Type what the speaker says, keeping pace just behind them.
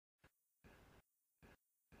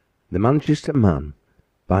The Manchester Man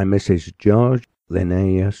by Mrs. George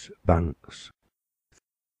Linnaeus Banks.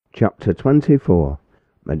 Chapter 24.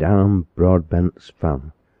 Madame Broadbent's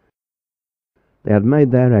Fan. They had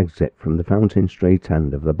made their exit from the Fountain Street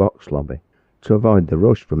end of the box lobby to avoid the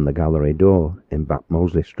rush from the gallery door in Back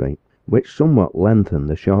Mosley Street, which somewhat lengthened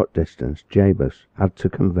the short distance Jabez had to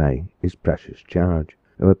convey his precious charge,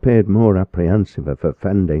 who appeared more apprehensive of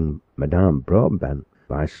offending Madame Broadbent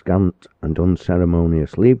by scant and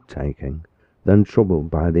unceremonious leave-taking than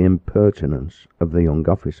troubled by the impertinence of the young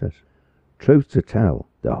officers. Truth to tell,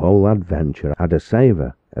 the whole adventure had a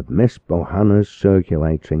savour of Miss Bohanna's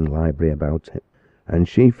circulating library about it, and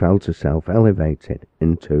she felt herself elevated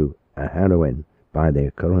into a heroine by the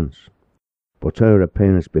occurrence. But her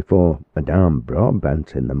appearance before Madame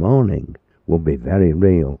Broadbent in the morning would be very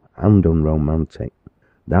real and unromantic,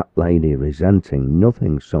 that lady resenting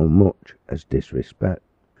nothing so much as disrespect.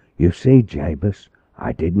 "You see, Jabez,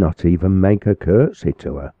 I did not even make a curtsy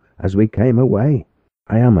to her as we came away.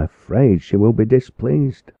 I am afraid she will be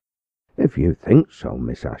displeased." "If you think so,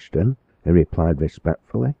 Miss Ashton," he replied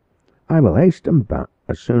respectfully, "I will hasten back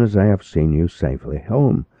as soon as I have seen you safely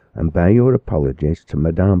home, and bear your apologies to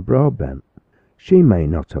Madame Broadbent. She may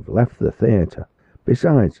not have left the theatre.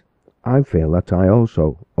 Besides, I feel that I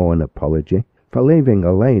also owe an apology for leaving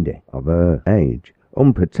a lady of her age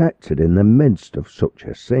unprotected in the midst of such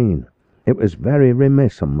a scene. It was very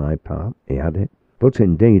remiss on my part," he added, "but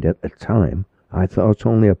indeed at the time I thought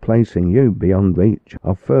only of placing you beyond reach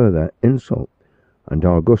of further insult." And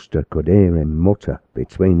Augusta could hear him mutter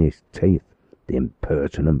between his teeth, "The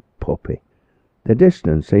impertinent puppy." The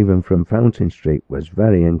distance even from Fountain Street was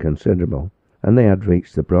very inconsiderable, and they had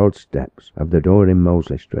reached the broad steps of the door in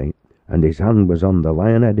Mosley Street, and his hand was on the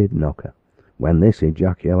lion-headed knocker when this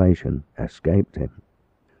ejaculation escaped him.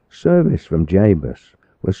 Service from Jabez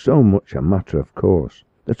was so much a matter of course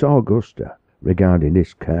that Augusta regarded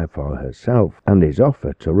his care for herself and his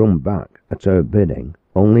offer to run back at her bidding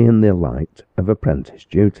only in the light of apprentice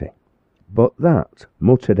duty. But that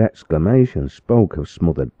muttered exclamation spoke of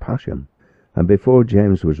smothered passion, and before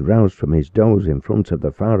James was roused from his doze in front of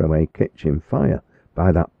the faraway kitchen fire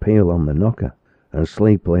by that peal on the knocker, and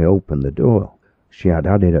sleepily opened the door, she had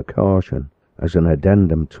added a caution as an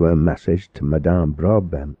addendum to her message to Madame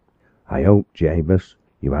Broadbent. "I hope, Jabez,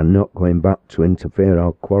 you are not going back to interfere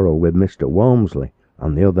or quarrel with Mr. Walmsley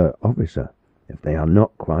and the other officer. If they are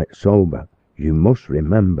not quite sober, you must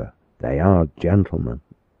remember they are gentlemen."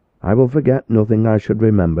 "I will forget nothing I should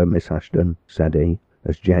remember, Miss Ashton," said he,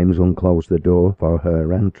 as James unclosed the door for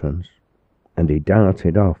her entrance. And he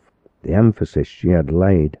darted off, the emphasis she had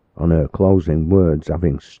laid on her closing words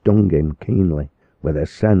having stung him keenly with a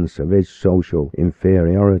sense of his social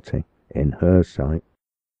inferiority in her sight.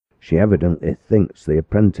 She evidently thinks the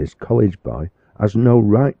apprentice college boy has no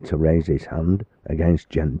right to raise his hand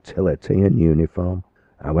against gentility in uniform,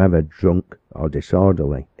 however drunk or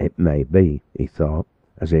disorderly it may be, he thought,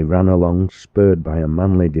 as he ran along, spurred by a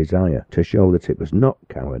manly desire to show that it was not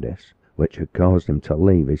cowardice which had caused him to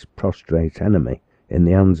leave his prostrate enemy in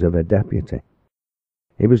the hands of a deputy.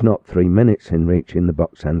 He was not 3 minutes in reaching the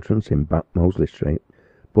box entrance in Back Mosley Street,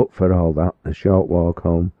 but for all that the short walk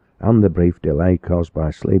home and the brief delay caused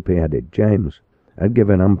by sleepy-headed James had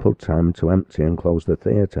given ample time to empty and close the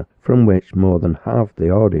theatre, from which more than half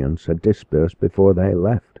the audience had dispersed before they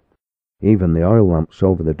left. Even the oil lamps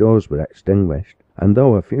over the doors were extinguished, and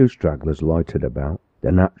though a few stragglers loitered about,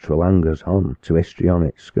 the natural hangers-on to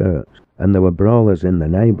histrionic skirts, and there were brawlers in the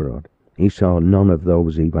neighbourhood, he saw none of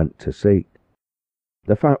those he went to seek.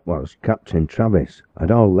 The fact was, Captain Travis had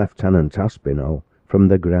hauled Lieutenant Aspinall from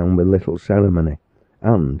the ground with little ceremony,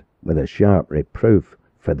 and with a sharp reproof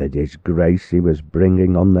for the disgrace he was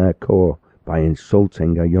bringing on their corps by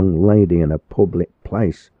insulting a young lady in a public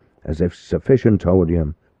place, as if sufficient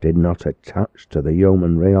odium did not attach to the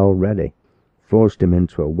yeomanry already, forced him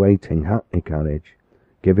into a waiting hackney carriage,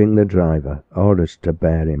 giving the driver orders to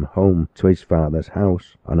bear him home to his father's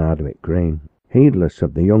house on Ardwick Green, heedless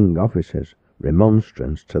of the young officer's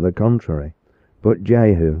remonstrance to the contrary. But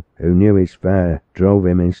Jehu, who knew his fare, drove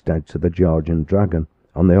him instead to the George and Dragon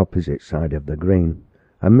on the opposite side of the green,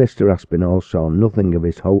 and Mr. Aspinall saw nothing of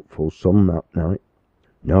his hopeful son that night.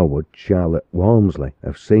 Nor would Charlotte Walmsley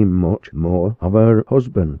have seen much more of her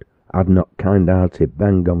husband, had not kind-hearted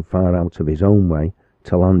Ben gone far out of his own way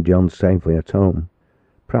to land John safely at home.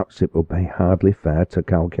 Perhaps it would be hardly fair to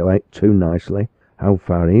calculate too nicely how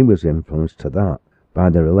far he was influenced to that by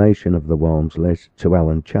the relation of the Walmsleys to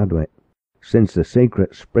Ellen Chadwick, since the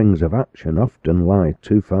secret springs of action often lie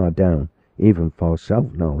too far down even for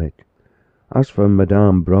self-knowledge. As for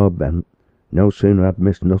Madame Broadbent, no sooner had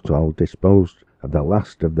Miss Nuttall disposed of the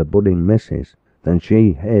last of the budding misses, then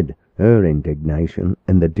she hid her indignation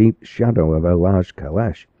in the deep shadow of her large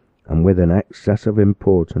caleche, and with an excess of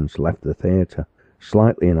importance left the theatre,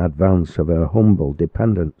 slightly in advance of her humble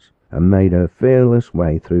dependents, and made her fearless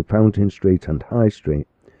way through Fountain Street and High Street,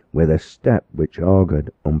 with a step which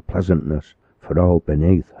augured unpleasantness for all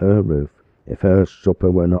beneath her roof, if her supper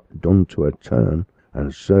were not done to a turn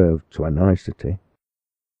and served to a nicety.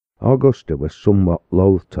 Augusta was somewhat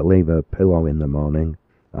loath to leave her pillow in the morning,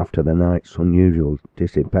 after the night's unusual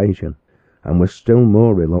dissipation, and was still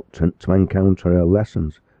more reluctant to encounter her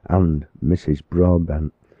lessons and Mrs.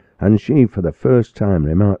 Broadbent, and she for the first time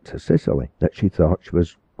remarked to Cicely that she thought she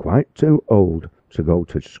was quite too old to go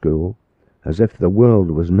to school, as if the world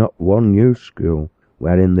was not one new school,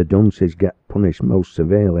 wherein the dunces get punished most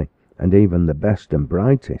severely, and even the best and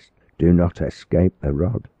brightest do not escape the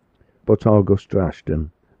rod. But Augusta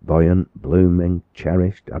Ashton, buoyant, blooming,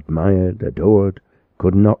 cherished, admired, adored,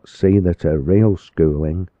 could not see that her real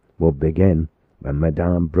schooling would begin when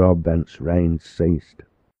Madame Broadbent's reign ceased.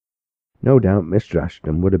 No doubt Mr.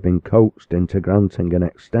 Ashton would have been coaxed into granting an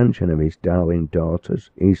extension of his darling daughter's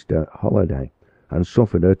Easter holiday, and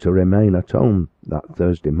suffered her to remain at home that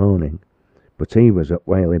Thursday morning, but he was at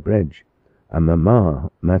Whaley Bridge, and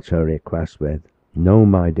Mamma met her request with, "No,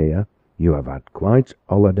 my dear, you have had quite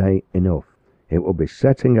holiday enough. It will be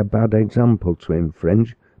setting a bad example to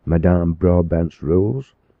infringe Madame Broadbent's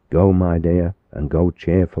rules. Go, my dear, and go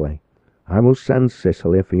cheerfully. I will send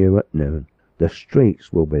Cicely for you at noon. The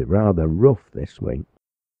streets will be rather rough this week."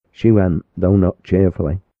 She went, though not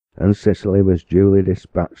cheerfully, and Cicely was duly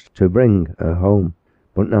dispatched to bring her home,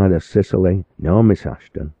 but neither Cicely nor Miss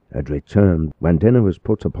Ashton had returned when dinner was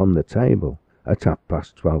put upon the table at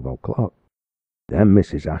 12:30. Then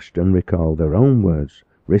Mrs. Ashton recalled her own words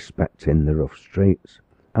respecting the rough streets,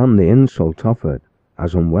 and the insult offered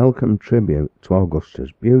as unwelcome tribute to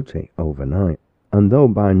Augusta's beauty overnight, and though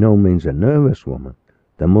by no means a nervous woman,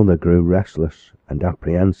 the mother grew restless and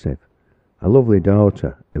apprehensive. A lovely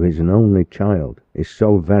daughter, who is an only child, is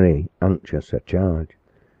so very anxious a charge.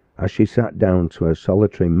 As she sat down to her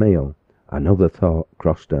solitary meal, another thought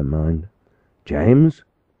crossed her mind. "James,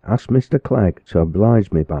 ask Mr. Clegg to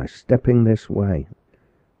oblige me by stepping this way."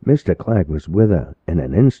 Mr. Clegg was with her in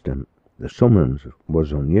an instant. The summons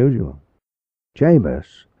was unusual.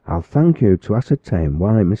 "Jabez, I'll thank you to ascertain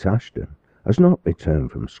why Miss Ashton has not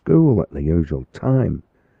returned from school at the usual time.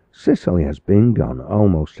 Cicely has been gone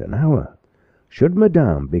almost an hour. Should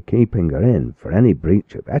Madame be keeping her in for any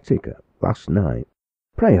breach of etiquette last night,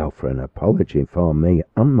 pray offer an apology for me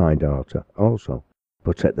and my daughter also,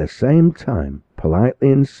 but at the same time politely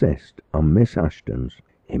insist on Miss Ashton's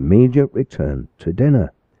immediate return to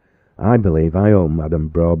dinner." "I believe I owe Madame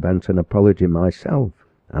Broadbent an apology myself,"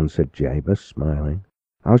 answered Jabez, smiling.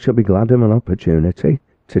 "I shall be glad of an opportunity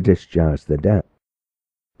to discharge the debt."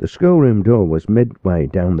 The schoolroom door was midway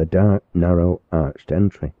down the dark, narrow, arched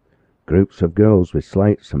entry. Groups of girls with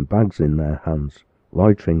slates and bags in their hands,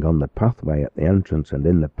 loitering on the pathway at the entrance and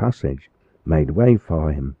in the passage, made way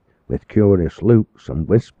for him, with curious looks and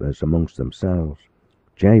whispers amongst themselves.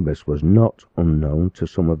 Jabez was not unknown to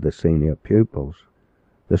some of the senior pupils.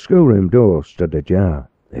 The schoolroom door stood ajar.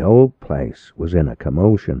 The whole place was in a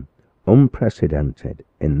commotion, unprecedented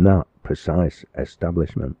in that precise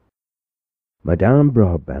establishment. Madame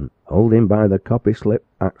Broadbent, holding by the copy-slip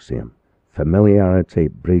axiom, "Familiarity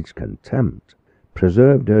breeds contempt,"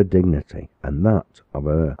 preserved her dignity and that of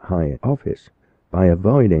her high office by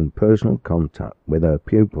avoiding personal contact with her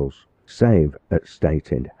pupils, save at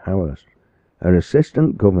stated hours. Her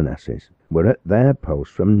assistant governesses were at their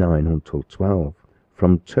post from 9 until 12,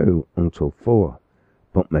 from 2 until 4,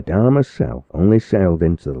 but Madame herself only sailed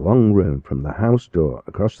into the long room from the house door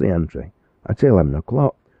across the entry at 11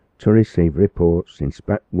 o'clock to receive reports,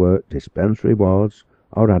 inspect work, dispense rewards,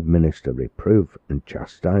 or administer reproof and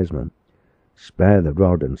chastisement. "Spare the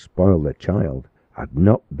rod and spoil the child" had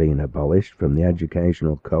not been abolished from the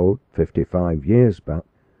educational code 55 years back.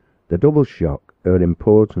 The double shock her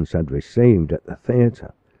importance had received at the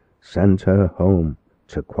theatre sent her home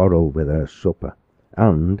to quarrel with her supper,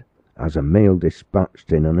 and, as a meal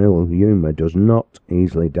dispatched in an ill humour does not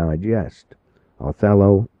easily digest,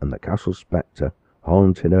 Othello and the Castle Spectre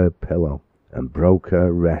haunted her pillow and broke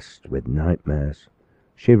her rest with nightmares.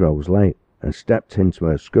 She rose late and stepped into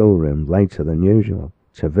her schoolroom later than usual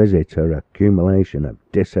to visit her accumulation of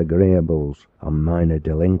disagreeables on minor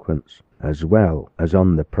delinquents, as well as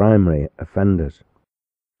on the primary offenders.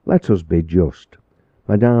 Let us be just.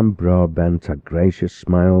 Madame Broadbent had gracious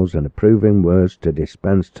smiles and approving words to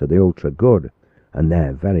dispense to the ultra-good, and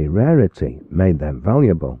their very rarity made them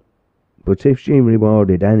valuable. But if she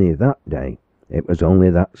rewarded any that day, It was only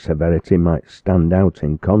that severity might stand out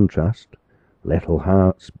in contrast. Little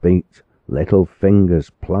hearts beat, little fingers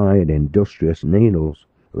plied industrious needles,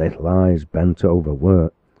 little eyes bent over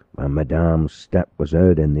work, when Madame's step was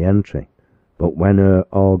heard in the entry. But when her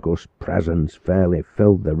august presence fairly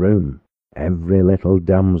filled the room, every little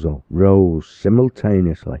damsel rose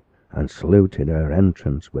simultaneously and saluted her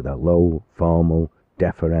entrance with a low, formal,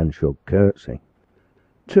 deferential curtsy.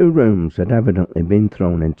 2 rooms had evidently been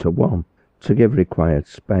thrown into one to give required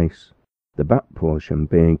space, the back portion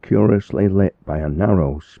being curiously lit by a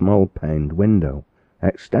narrow, small-paned window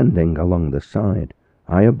extending along the side,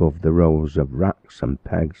 high above the rows of racks and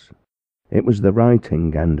pegs. It was the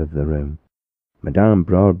writing end of the room. Madame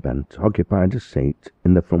Broadbent occupied a seat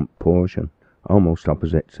in the front portion, almost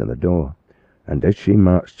opposite to the door, and as she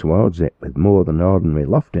marched towards it with more than ordinary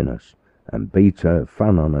loftiness, and beat her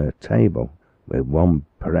fan on her table with one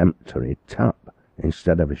peremptory tap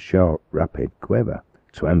instead of a short, rapid quiver,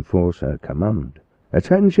 to enforce her command.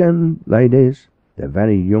 "Attention, ladies!" The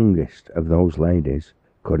very youngest of those ladies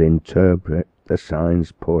could interpret the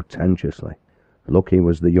signs portentously. Lucky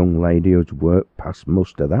was the young lady whose work passed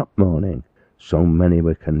muster that morning. So many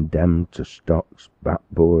were condemned to stocks,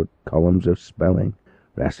 backboard, columns of spelling,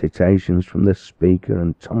 recitations from the Speaker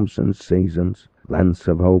and Thomson's Seasons, lengths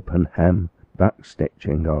of open hem,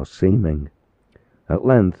 backstitching or seaming. At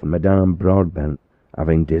length Madame Broadbent,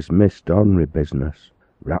 having dismissed ordinary business,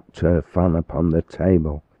 rapped her fan upon the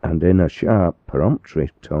table, and in a sharp, peremptory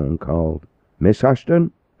tone called, "Miss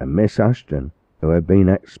Ashton," and Miss Ashton, who had been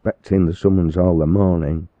expecting the summons all the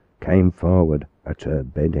morning, came forward at her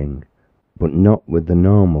bidding, but not with the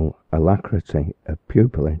normal alacrity of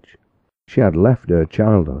pupilage. She had left her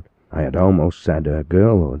childhood, I had almost said her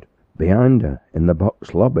girlhood, behind her in the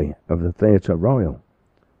box lobby of the Theatre Royal.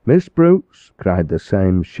 "Miss Brooks," cried the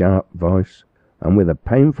same sharp voice, and with a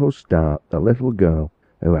painful start the little girl,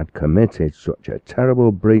 who had committed such a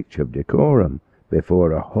terrible breach of decorum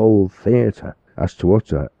before a whole theatre as to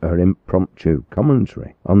utter her impromptu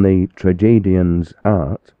commentary on the tragedian's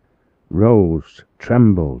art, rose,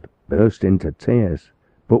 trembled, burst into tears,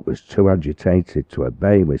 but was too agitated to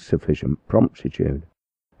obey with sufficient promptitude.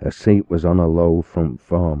 Her seat was on a low front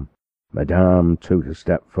form. Madame took a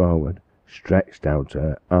step forward, stretched out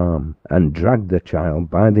her arm, and dragged the child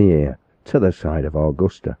by the ear to the side of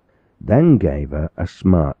Augusta, then gave her a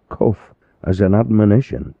smart cuff as an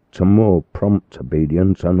admonition to more prompt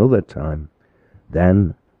obedience another time.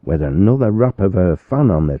 Then, with another rap of her fan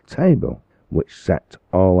on the table, which set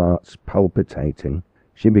all hearts palpitating,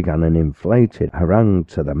 she began an inflated harangue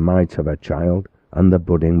to the mite of a child and the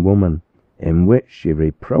budding woman, in which she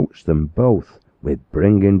reproached them both with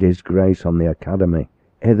bringing disgrace on the Academy,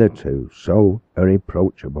 hitherto so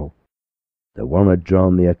irreproachable. The one had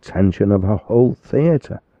drawn the attention of her whole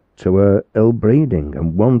theatre to her ill-breeding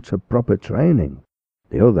and want of proper training.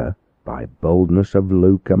 The other, by boldness of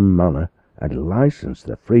look and manner, had licensed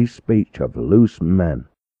the free speech of loose men,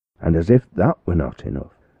 and as if that were not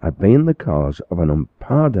enough, had been the cause of an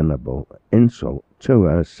unpardonable insult to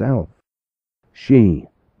herself. She,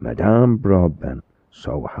 Madame Broadbent,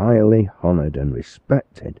 so highly honoured and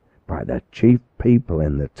respected by the chief people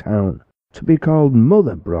in the town, to be called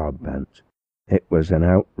Mother Broadbent. It was an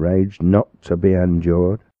outrage not to be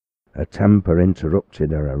endured. Her temper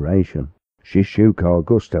interrupted her oration. She shook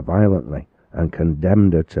Augusta violently, and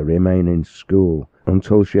condemned her to remain in school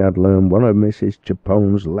until she had learned one of Mrs.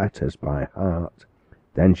 Chapone's letters by heart.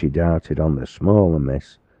 Then she darted on the smaller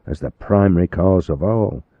miss as the primary cause of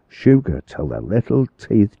all, shook her till the little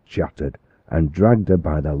teeth chattered, and dragged her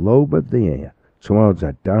by the lobe of the ear towards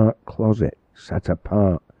a dark closet set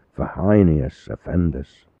apart for heinous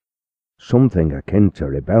offenders. Something akin to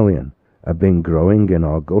rebellion had been growing in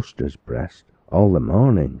Augusta's breast all the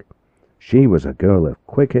morning. She was a girl of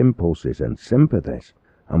quick impulses and sympathies,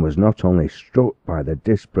 and was not only struck by the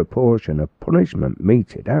disproportion of punishment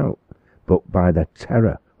meted out, but by the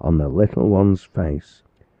terror on the little one's face.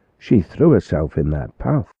 She threw herself in their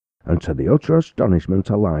path, and to the utter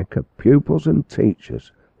astonishment alike of pupils and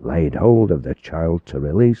teachers, laid hold of the child to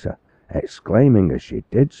release her, exclaiming as she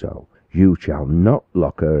did so, "You shall not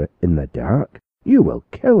lock her in the dark. You will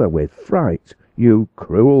kill her with fright, you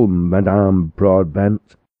cruel Madame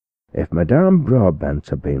Broadbent." If Madame Broadbent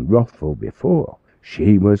had been wrathful before,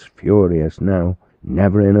 she was furious now.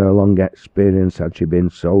 Never in her long experience had she been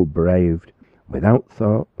so braved. Without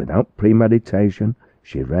thought, without premeditation,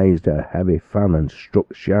 she raised her heavy fan and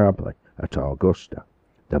struck sharply at Augusta.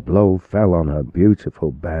 The blow fell on her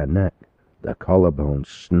beautiful bare neck. The collarbone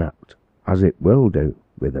snapped, as it will do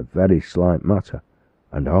with a very slight matter,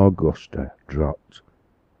 and Augusta dropped.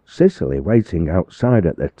 Cicely, waiting outside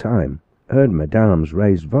at the time, heard Madame's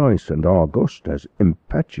raised voice and Augusta's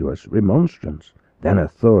impetuous remonstrance, then a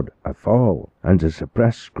thud, a fall, and a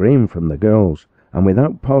suppressed scream from the girls, and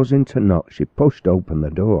without pausing to knock, she pushed open the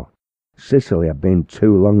door. Cicely had been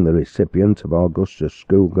too long the recipient of Augusta's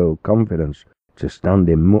schoolgirl confidence to stand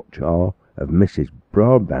in much awe of Mrs.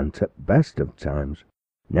 Broadbent at best of times.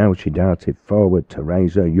 Now she darted forward to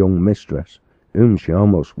raise her young mistress, whom she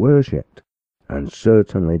almost worshipped, and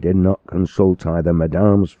certainly did not consult either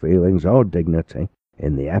Madame's feelings or dignity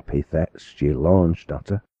in the epithets she launched at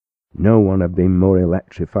her. No one had been more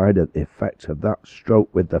electrified at the effect of that stroke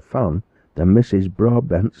with the fan than Mrs.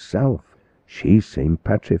 Broadbent's self. She seemed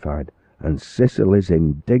petrified, and Cicely's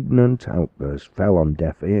indignant outburst fell on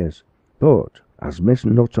deaf ears. But as Miss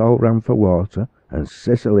Nuttall ran for water, and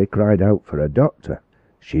Cicely cried out for a doctor,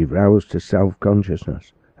 she roused to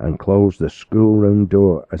self-consciousness, and closed the schoolroom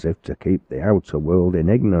door as if to keep the outer world in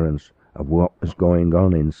ignorance of what was going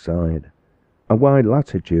on inside. A wide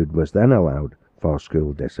latitude was then allowed for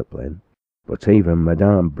school discipline, but even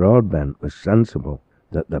Madame Broadbent was sensible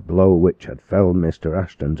that the blow which had felled Mr.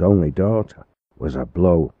 Ashton's only daughter was a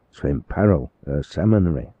blow to imperil her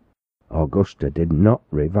seminary. Augusta did not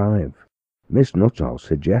revive. Miss Nuttall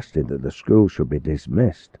suggested that the school should be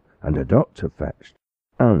dismissed and a doctor fetched,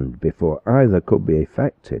 and before either could be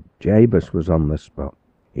effected, Jabez was on the spot.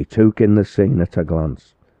 He took in the scene at a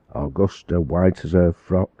glance. Augusta, white as her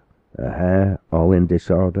frock, her hair all in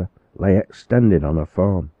disorder, lay extended on her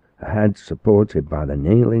form, her head supported by the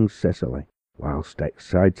kneeling Cicely, whilst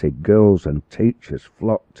excited girls and teachers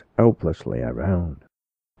flocked helplessly around.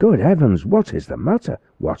 "Good heavens, what is the matter?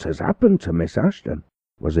 What has happened to Miss Ashton?"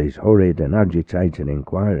 was his hurried and agitated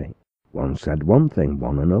inquiry. One said one thing,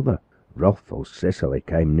 one another. Wrathful Cicely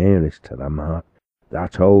came nearest to the mark.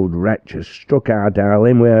 "That old wretch has struck our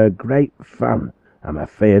darling with her great fan. I'm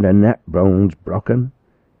afeard her neck bone's broken."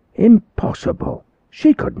 "Impossible!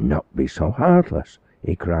 She could not be so heartless,"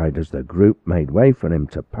 he cried as the group made way for him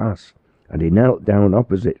to pass, and he knelt down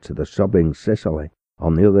opposite to the sobbing Cicely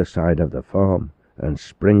on the other side of the form, and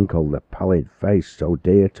sprinkled the pallid face so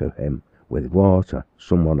dear to him with water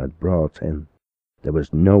someone had brought in. There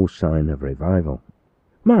was no sign of revival.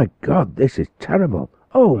 "My God, this is terrible!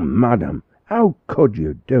 Oh, madam, how could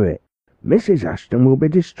you do it? Mrs. Ashton will be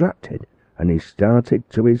distracted," and he started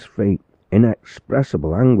to his feet,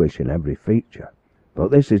 inexpressible anguish in every feature.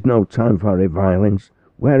 "But this is no time for revilings.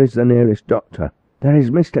 Where is the nearest doctor?" "There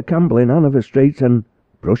is Mr. Campbell in Hanover Street, and—"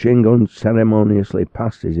 Brushing unceremoniously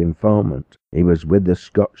past his informant, he was with the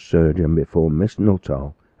Scotch surgeon before Miss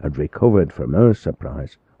Nuttall had recovered from her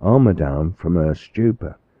surprise, or Madame from her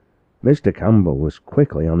stupor. Mr. Campbell was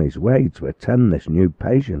quickly on his way to attend this new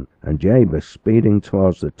patient, and Jabez speeding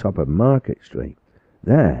towards the top of Market Street.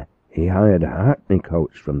 There he hired a hackney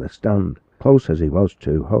coach from the stand, close as he was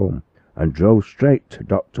to home, and drove straight to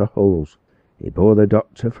Dr. Hull's. He bore the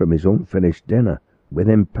doctor from his unfinished dinner with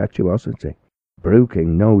impetuosity,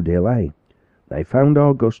 brooking no delay. They found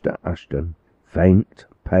Augusta Ashton, faint,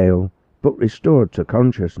 pale, but restored to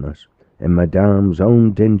consciousness, in Madame's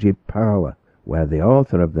own dingy parlour, where the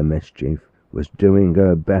author of the mischief was doing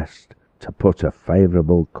her best to put a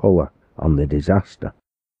favourable colour on the disaster.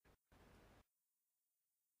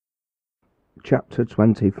 Chapter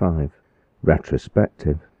 25.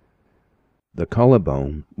 Retrospective. The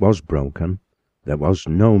collarbone was broken. There was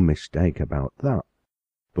no mistake about that.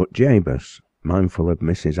 But Jabez, mindful of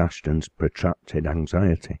Mrs. Ashton's protracted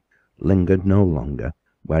anxiety, lingered no longer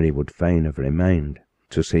where he would fain have remained,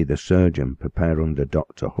 to see the surgeon prepare under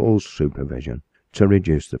Dr. Hull's supervision to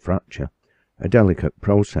reduce the fracture, a delicate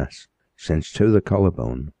process, since to the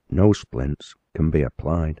collarbone no splints can be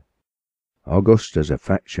applied. Augusta's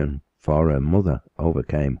affection for her mother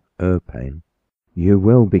overcame her pain. "You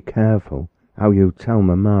will be careful how you tell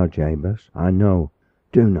Mamma, Jabez, I know.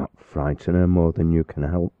 Do not frighten her more than you can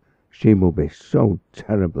help. She will be so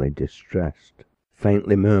terribly distressed,"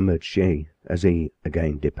 faintly murmured she as he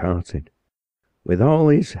again departed. With all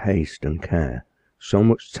his haste and care, so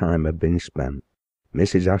much time had been spent.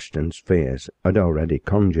 Mrs. Ashton's fears had already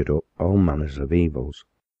conjured up all manners of evils,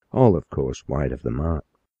 all of course wide of the mark.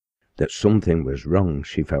 That something was wrong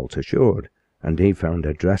she felt assured, and he found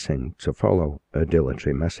her dressing to follow her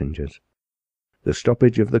dilatory messengers. The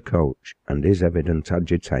stoppage of the coach and his evident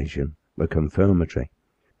agitation were confirmatory,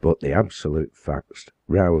 but the absolute facts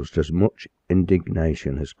roused as much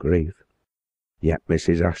indignation as grief. Yet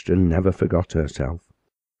Mrs. Ashton never forgot herself,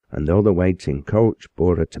 and though the waiting coach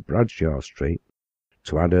bore her to Bradshaw Street,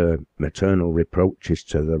 to add her maternal reproaches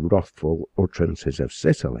to the wrathful utterances of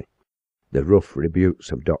Cicely, the rough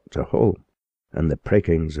rebukes of Dr. Hull, and the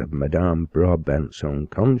prickings of Madame Broadbent's own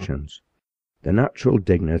conscience, The natural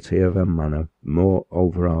dignity of her manner more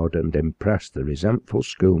overawed and impressed the resentful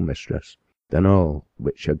schoolmistress than all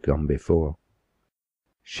which had gone before.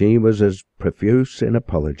 She was as profuse in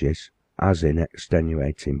apologies as in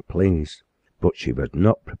extenuating pleas, but she was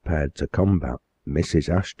not prepared to combat Mrs.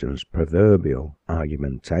 Ashton's proverbial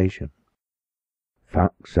argumentation.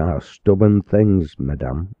 "Facts are stubborn things,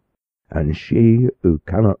 madame, and she who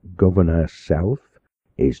cannot govern herself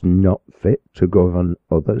is not fit to govern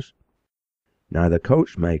others." Neither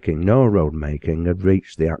coach-making nor road-making had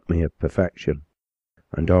reached the acme of perfection,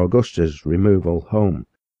 and Augusta's removal home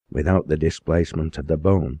without the displacement of the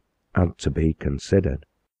bone had to be considered.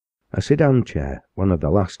 A sedan chair, one of the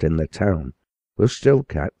last in the town, was still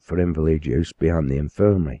kept for invalid use behind the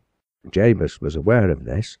infirmary. Jabez was aware of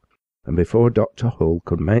this, and before Dr. Hull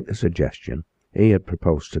could make the suggestion, he had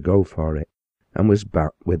proposed to go for it, and was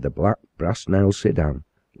back with the black brass-nailed sedan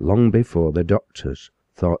long before the doctors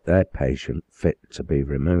thought their patient fit to be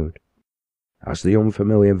removed. As the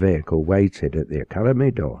unfamiliar vehicle waited at the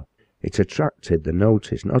academy door, it attracted the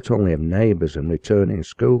notice not only of neighbours and returning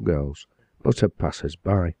schoolgirls, but of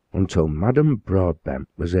passers-by, until Madame Broadbent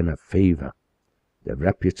was in a fever. The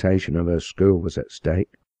reputation of her school was at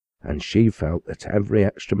stake, and she felt that every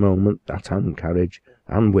extra moment that hand-carriage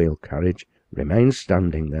and wheel-carriage remained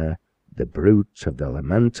standing there, the bruit of the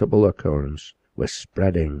lamentable occurrence was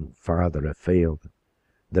spreading farther afield.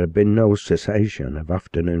 There had been no cessation of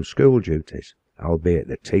afternoon school duties, albeit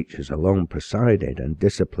the teachers alone presided and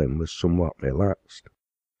discipline was somewhat relaxed.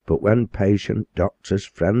 But when patient, doctors,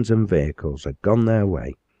 friends and vehicles had gone their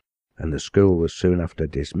way, and the school was soon after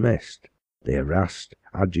dismissed, the harassed,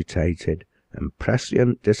 agitated and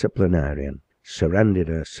prescient disciplinarian surrendered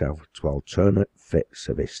herself to alternate fits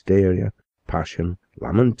of hysteria, passion,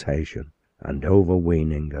 lamentation and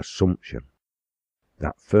overweening assumption.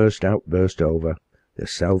 That first outburst over, the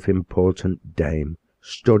self-important dame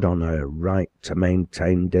stood on her right to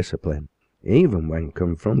maintain discipline, even when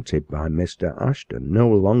confronted by Mr. Ashton, no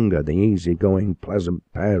longer the easy-going, pleasant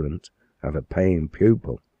parent of a paying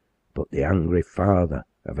pupil, but the angry father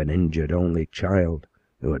of an injured only child,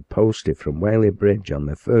 who had posted from Whaley Bridge on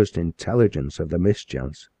the first intelligence of the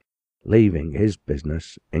mischance, leaving his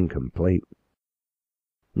business incomplete.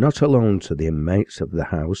 Not alone to the inmates of the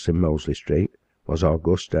house in Mosley Street was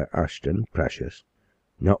Augusta Ashton precious.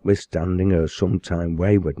 Notwithstanding her sometime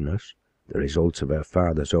waywardness, the result of her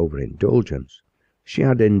father's overindulgence, she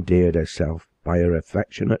had endeared herself by her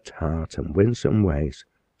affectionate heart and winsome ways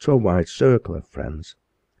to a wide circle of friends.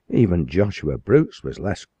 Even Joshua Brooks was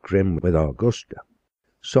less grim with Augusta,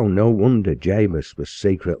 so no wonder Jabez was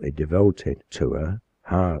secretly devoted to her,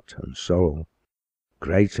 heart and soul.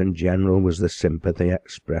 Great and general was the sympathy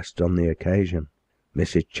expressed on the occasion.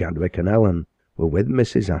 Mrs. Chadwick and Ellen were with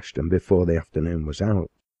Mrs. Ashton before the afternoon was out,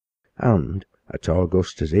 and, at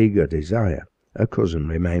Augusta's eager desire, her cousin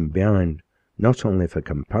remained behind, not only for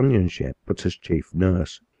companionship but as chief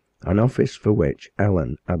nurse, an office for which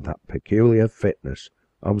Ellen had that peculiar fitness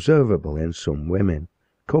observable in some women,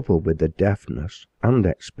 coupled with the deftness and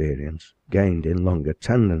experience gained in long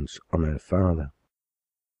attendance on her father.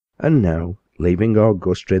 And now, leaving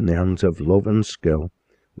Augusta in the hands of love and skill,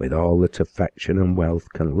 with all that affection and wealth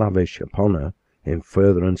can lavish upon her in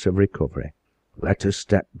furtherance of recovery, let us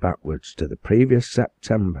step backwards to the previous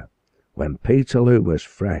September, when Peterloo was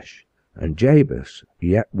fresh, and Jabez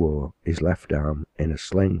yet wore his left arm in a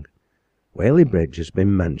sling. Whaley Bridge has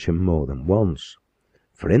been mentioned more than once,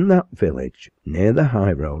 for in that village, near the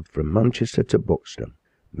high road from Manchester to Buxton,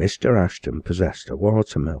 Mr. Ashton possessed a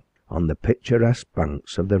watermill on the picturesque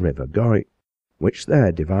banks of the River Goyt, which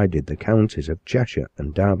there divided the counties of Cheshire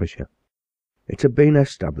and Derbyshire. It had been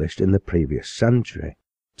established in the previous century,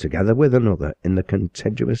 together with another in the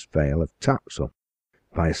contiguous Vale of Taxal,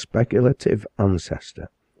 by a speculative ancestor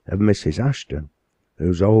of Mrs. Ashton,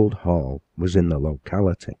 whose old hall was in the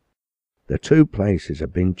locality. The two places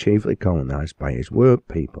had been chiefly colonised by his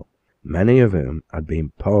workpeople, many of whom had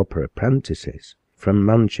been pauper apprentices from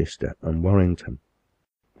Manchester and Warrington.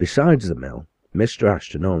 Besides the mill, Mr.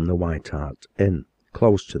 Ashton owned the White Hart Inn,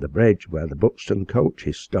 close to the bridge where the Buxton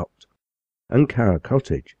coaches stopped, and Carr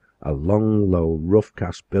Cottage, a long, low,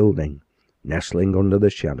 rough-cast building, nestling under the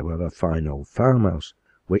shadow of a fine old farmhouse,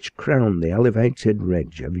 which crowned the elevated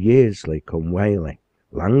ridge of Yeardsley cum Whaley,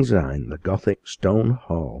 lang syne the Gothic stone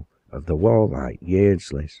hall of the warlike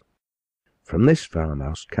Yeardsleys. From this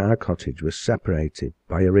farmhouse Carr Cottage was separated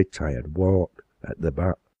by a retired walk at the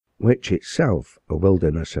back, which itself, a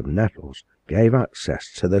wilderness of nettles, gave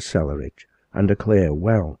access to the cellarage, and a clear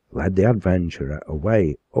well led the adventurer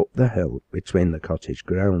away up the hill between the cottage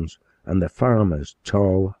grounds and the farmer's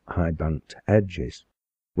tall, high-banked hedges.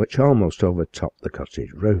 which almost overtopped the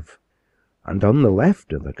cottage roof, and on the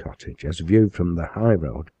left of the cottage, as viewed from the high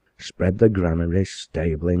road, spread the granaries,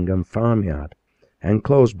 stabling and farmyard,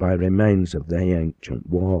 enclosed by remains of the ancient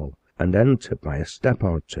wall, and entered by a step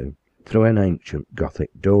or two through an ancient Gothic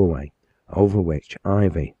doorway, over which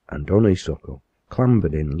ivy and honeysuckle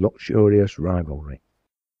clambered in luxurious rivalry.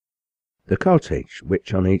 The cottage,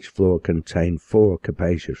 which on each floor contained 4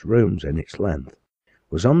 capacious rooms in its length,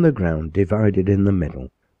 was on the ground divided in the middle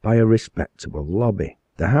by a respectable lobby,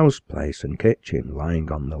 the house place and kitchen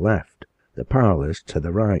lying on the left, the parlours to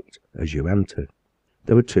the right as you entered.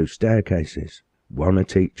 There were 2 staircases, one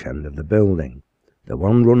at each end of the building, the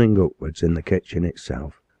one running upwards in the kitchen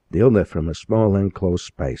itself, the other from a small enclosed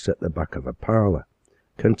space at the back of a parlour,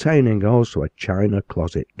 containing also a china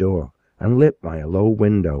closet door, and lit by a low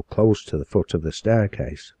window close to the foot of the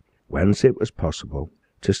staircase, whence it was possible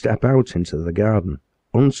to step out into the garden,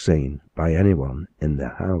 unseen by anyone in the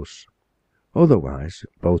house. Otherwise,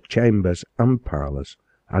 both chambers and parlours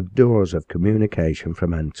had doors of communication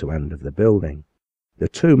from end to end of the building, the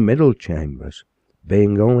 2 middle chambers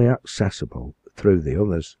being only accessible through the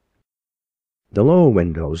others. The lower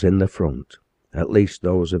windows in the front, at least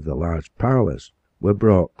those of the large parlours, were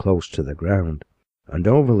brought close to the ground, and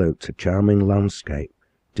overlooked a charming landscape,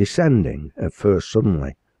 descending at first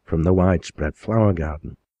suddenly from the widespread flower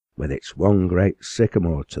garden, with its one great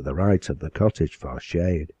sycamore to the right of the cottage for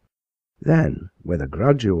shade, then, with a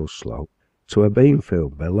gradual slope, to a bean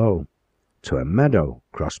field below, to a meadow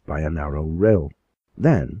crossed by a narrow rill,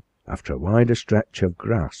 then, after a wider stretch of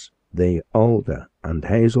grass, the alder and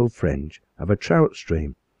hazel fringe of a trout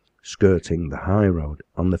stream, skirting the high road,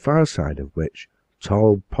 on the far side of which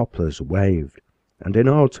tall poplars waved, and in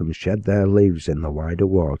autumn shed their leaves in the wider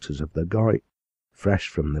waters of the Goyt, fresh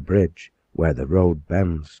from the bridge, where the road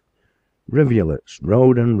bends. Rivulets,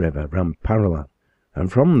 road and river, ran parallel,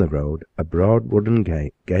 and from the road a broad wooden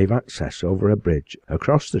gate gave access over a bridge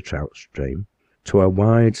across the trout stream to a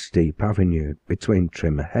wide steep avenue between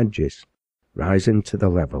trim hedges, rising to the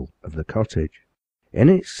level of the cottage, in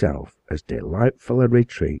itself as delightful a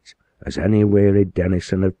retreat as any weary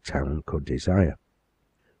denizen of town could desire.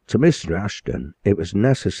 To Mr. Ashton it was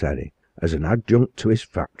necessary, as an adjunct to his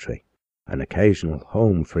factory, an occasional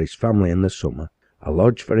home for his family in the summer, a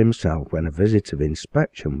lodge for himself when a visit of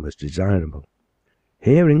inspection was desirable.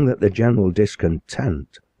 Hearing that the general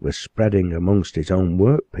discontent was spreading amongst his own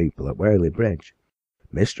workpeople at Whaley Bridge,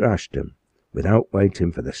 Mr. Ashton, without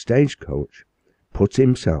waiting for the stagecoach, put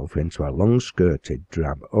himself into a long-skirted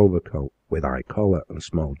drab overcoat with high collar and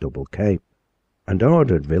small double cape, and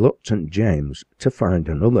ordered reluctant James to find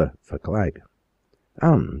another for Clegg,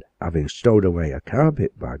 and, having stowed away a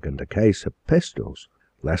carpet-bag and a case of pistols,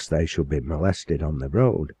 lest they should be molested on the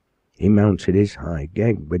road, he mounted his high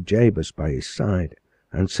gig with Jabez by his side,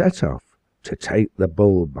 and set off to take the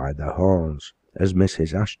bull by the horns, as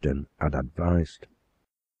Mrs. Ashton had advised.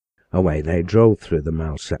 Away they drove through the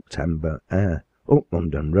mild September air, up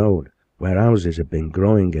London Road, where houses had been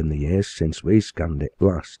growing in the years since we scanned it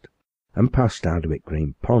last, and past Ardwick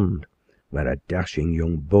Green Pond, where a dashing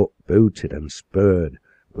young buck, booted and spurred,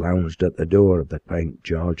 lounged at the door of the quaint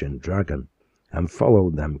Georgian Dragon, and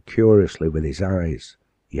followed them curiously with his eyes,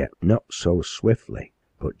 yet not so swiftly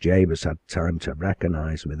but Jabez had time to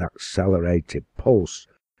recognise with accelerated pulse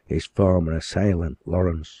his former assailant,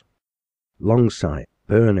 Lawrence. Longsight,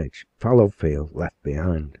 Burnage, Fallowfield left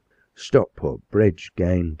behind, Stockport Bridge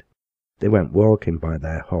gained. They went walking by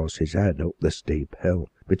their horse's head up the steep hill,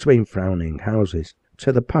 between frowning houses,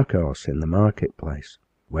 to the pack-horse in the market-place,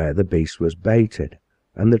 where the beast was baited,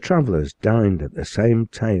 and the travellers dined at the same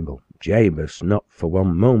table, Jabez not for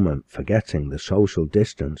one moment forgetting the social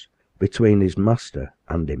distance between his master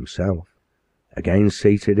and himself. Again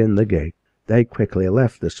seated in the gig, they quickly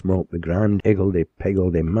left the smoke-begrimed,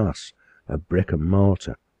 higgledy-piggledy mass of brick and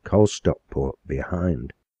mortar called Stockport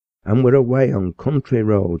behind, and were away on country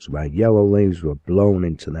roads where yellow leaves were blown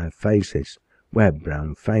into their faces, where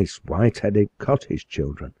brown-faced, white-headed cottage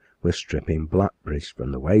children were stripping blackberries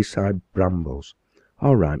from the wayside brambles,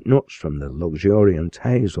 or ripe nuts from the luxuriant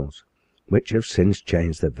hazels, which have since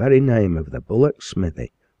changed the very name of the bullock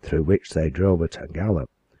smithy through which they drove at a gallop,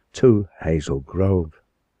 to Hazel Grove.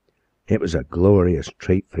 It was a glorious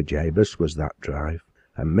treat for Jabez, was that drive,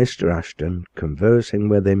 and Mr. Ashton, conversing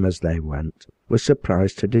with him as they went, was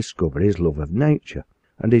surprised to discover his love of nature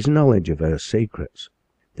and his knowledge of her secrets.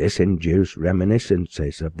 This induced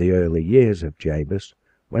reminiscences of the early years of Jabez,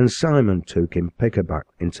 when Simon took him pickaback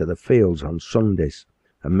into the fields on Sundays,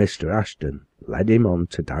 and Mr. Ashton led him on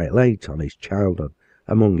to dilate on his childhood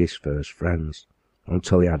among his first friends,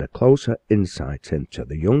 until he had a closer insight into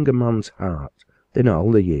the younger man's heart in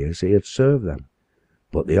all the years he had served them.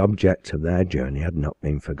 But the object of their journey had not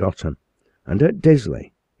been forgotten, and at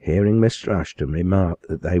Disley, hearing Mr. Ashton remark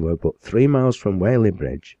that they were but 3 miles from Whaley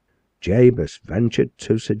Bridge, Jabez ventured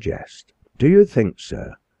to suggest, "Do you think,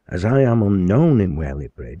 sir, as I am unknown in Whaley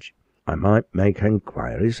Bridge, I might make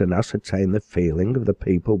enquiries and ascertain the feeling of the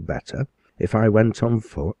people better if I went on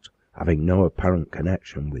foot, having no apparent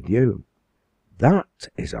connection with you?" "That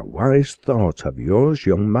is a wise thought of yours,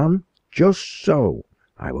 young man. Just so.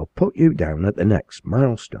 I will put you down at the next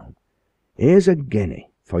milestone. Here's a guinea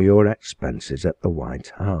for your expenses at the White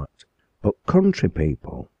Hart. But country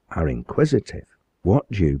people are inquisitive.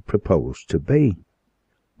 What do you propose to be?"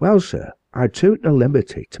 "Well, sir, I took the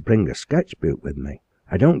liberty to bring a sketch-book with me.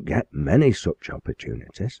 I don't get many such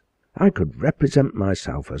opportunities. I could represent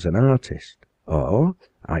myself as an artist, or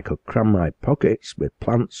I could cram my pockets with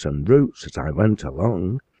plants and roots as I went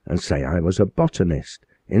along, and say I was a botanist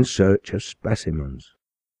in search of specimens."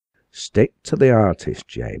 "Stick to the artist,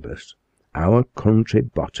 Jabez. Our country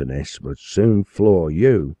botanists would soon floor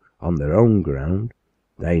you on their own ground.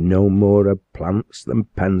 They know more of plants than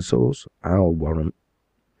pencils, I'll warrant."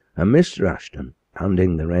 And Mr. Ashton,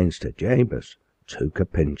 handing the reins to Jabez, took a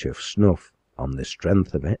pinch of snuff on the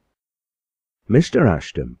strength of it. Mr.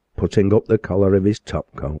 Ashton, putting up the collar of his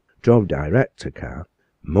topcoat, drove direct to Carr,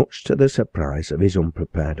 much to the surprise of his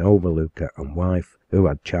unprepared overlooker and wife, who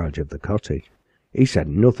had charge of the cottage. He said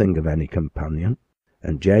nothing of any companion,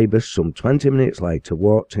 and Jabez some 20 minutes later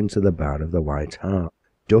walked into the bar of the White Hart,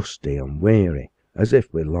 dusty and weary, as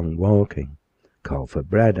if with long walking, called for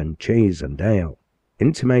bread and cheese and ale,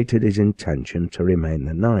 intimated his intention to remain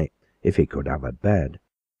the night, if he could have a bed,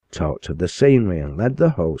 talked of the scenery, and led the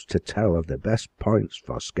host to tell of the best points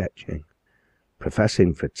for sketching.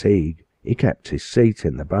 Professing fatigue, he kept his seat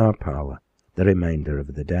in the bar parlour the remainder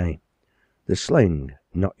of the day. The sling,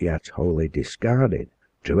 not yet wholly discarded,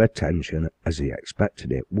 drew attention as he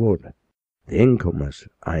expected it would. The incomers,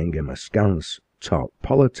 eyeing him askance, talked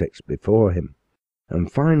politics before him,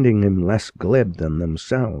 and finding him less glib than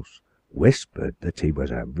themselves, whispered that he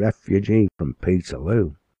was a refugee from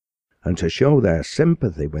Peterloo, and to show their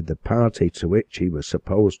sympathy with the party to which he was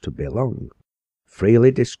supposed to belong,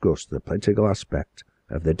 freely discussed the political aspect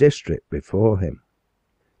of the district before him.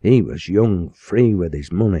 He was young, free with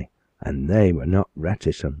his money, and they were not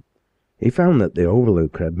reticent. He found that the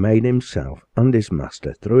overlooker had made himself, and his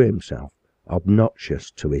master through himself, obnoxious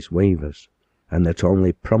to his weavers, and that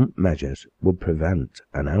only prompt measures would prevent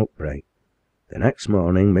an outbreak. The next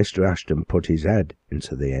morning Mr. Ashton put his head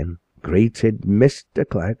into the inn, greeted Mr.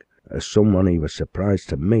 Clegg as someone he was surprised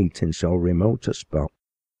to meet in so remote a spot,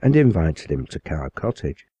 and invited him to Carr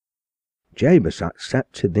Cottage. Jabez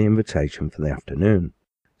accepted the invitation for the afternoon,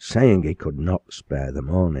 saying he could not spare the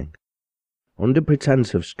morning. Under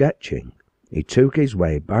pretence of sketching, he took his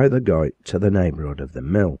way by the Goyt to the neighbourhood of the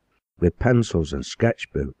mill, with pencils and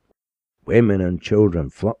sketchbook. Women and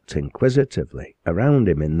children flocked inquisitively around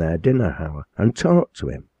him in their dinner hour, and talked to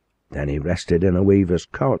him. Then he rested in a weaver's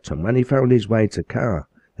cot, and when he found his way to Carr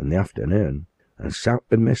in the afternoon, and sat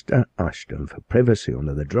with Mr. Ashton for privacy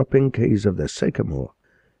under the dropping keys of the sycamore,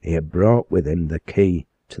 he had brought with him the key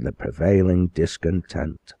to the prevailing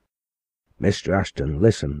discontent. Mr. Ashton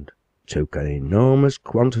listened, took an enormous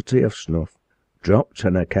quantity of snuff, dropped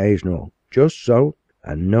an occasional "just so,"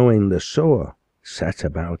 and knowing the sore, set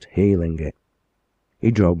about healing it. He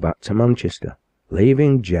drove back to Manchester,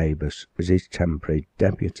 leaving Jabez as his temporary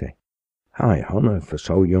deputy. High honour for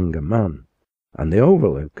so young a man, and the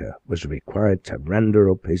overlooker was required to render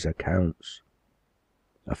up his accounts.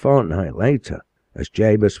 A fortnight later, as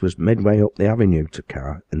Jabez was midway up the avenue to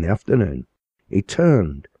Carr in the afternoon, he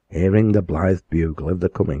turned, hearing the blithe bugle of the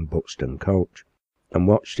coming Buxton coach, and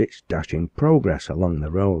watched its dashing progress along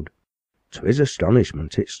the road. To his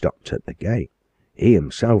astonishment it stopped at the gate. He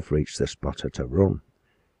himself reached the spot at a run.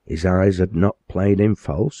 His eyes had not played him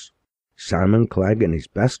false. Simon Clegg in his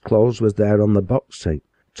best clothes was there on the box seat.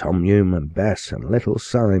 Tom Hume and Bess and little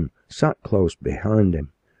Sime sat close behind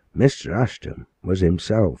him. Mr. Ashton was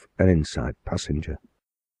himself an inside passenger.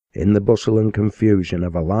 In the bustle and confusion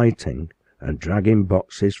of alighting and dragging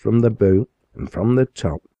boxes from the boot and from the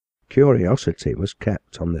top, curiosity was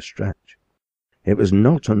kept on the stretch. It was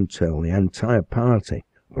not until the entire party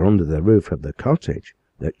were under the roof of the cottage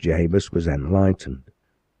that Jabez was enlightened.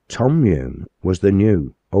 Tom Hume was the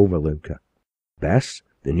new overlooker. Bess,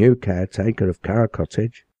 the new caretaker of Carr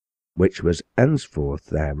Cottage, which was henceforth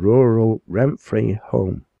their rural rent-free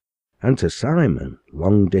home. And to Simon,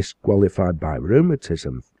 long disqualified by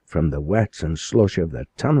rheumatism from the wet and slush of the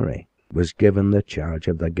tannery, was given the charge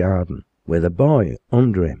of the garden, with a boy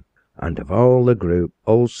under him, and of all the group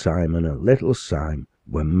old Simon and little Sime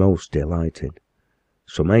were most delighted.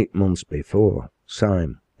 Some 8 months before,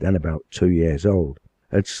 Sime, then about 2 years old,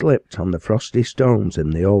 had slipped on the frosty stones in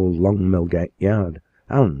the old Long Millgate yard,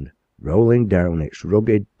 and, rolling down its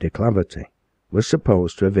rugged declivity, was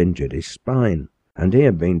supposed to have injured his spine, and he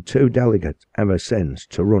had been too delicate ever since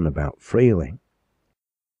to run about freely.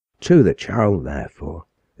 To the child, therefore,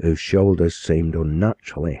 whose shoulders seemed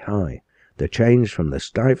unnaturally high, the change from the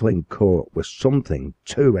stifling coat was something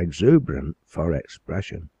too exuberant for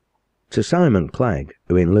expression. To Simon Clegg,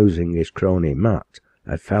 who in losing his crony Matt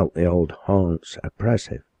had felt the old haunts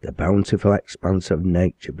oppressive, the bountiful expanse of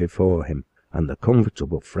nature before him, and the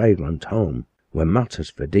comfortable fragrant home, were matters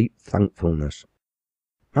for deep thankfulness.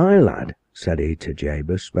 "My lad," said he to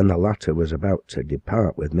Jabez, when the latter was about to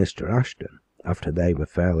depart with Mr. Ashton, after they were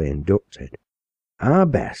fairly inducted, "our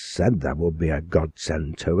Bess said there would be a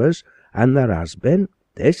godsend to us, and there has been.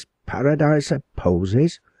 This paradise of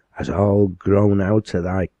posies has all grown out of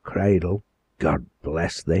thy cradle. God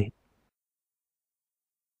bless thee."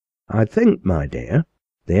 "I think, my dear,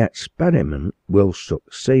 the experiment will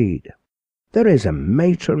succeed. There is a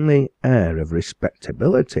matronly air of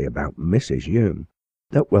respectability about Mrs. Hume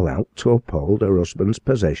that will help to uphold her husband's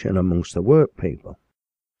position amongst the workpeople,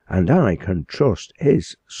 and I can trust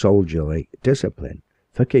his soldierly discipline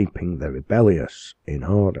for keeping the rebellious in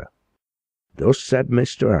order." Thus said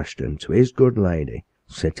Mr. Ashton to his good lady,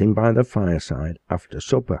 sitting by the fireside after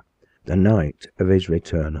supper, the night of his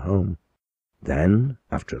return home. Then,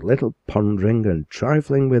 after a little pondering and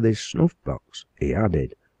trifling with his snuff-box, he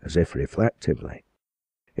added, as if reflectively,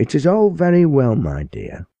 "It is all very well, my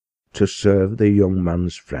dear, to serve the young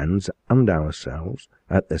man's friends and ourselves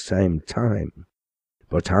at the same time,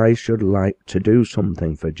 but I should like to do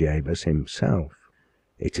something for Jabez himself.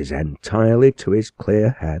 It is entirely to his clear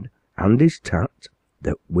head and his tact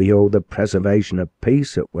that we owe the preservation of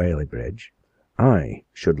peace at Whaley-Bridge. I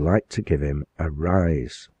should like to give him a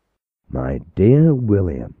rise." "My dear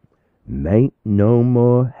William, make no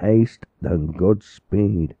more haste than good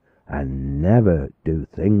speed, and never do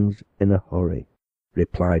things in a hurry,"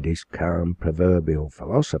 replied his calm proverbial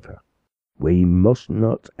philosopher. "We must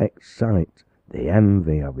not excite the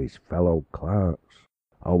envy of his fellow clerks,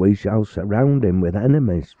 or we shall surround him with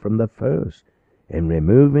enemies from the first. In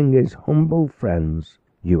removing his humble friends,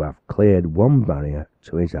 you have cleared one barrier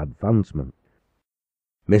to his advancement."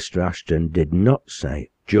 Mr. Ashton did not say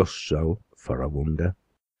 "just so" for a wonder.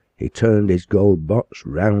 He turned his gold box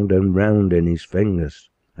round and round in his fingers,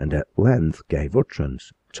 and at length gave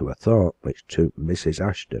utterance to a thought which took Mrs.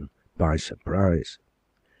 Ashton by surprise.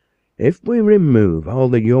 "If we remove all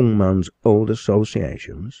the young man's old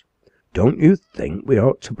associations, don't you think we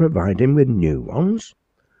ought to provide him with new ones?"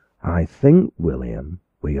 "I think, William,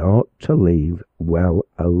 we ought to leave well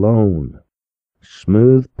alone.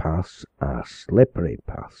 Smooth paths are slippery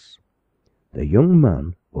paths. The young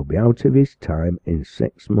man will be out of his time in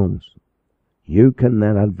 6 months. You can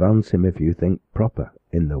then advance him if you think proper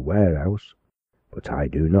in the warehouse, but I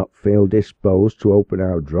do not feel disposed to open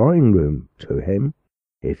our drawing-room to him,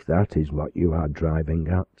 if that is what you are driving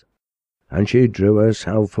at." And she drew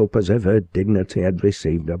herself up as if her dignity had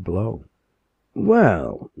received a blow.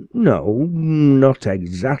 "Well, no, not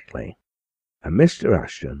exactly." And Mr.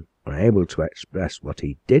 Ashton, unable to express what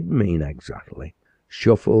he did mean exactly,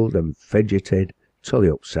 shuffled and fidgeted till he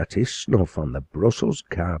upset his snuff on the Brussels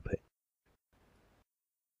carpet.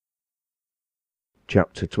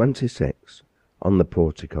 Chapter 26. On the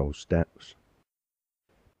Portico Steps.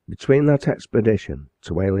 Between that expedition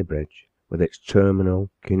to Whaley-Bridge, with its terminal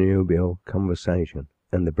connubial conversation,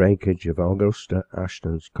 and the breakage of Augusta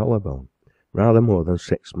Ashton's collarbone, rather more than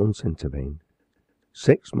 6 months intervened.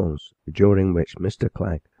 6 months, during which Mr.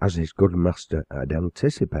 Clegg, as his good master had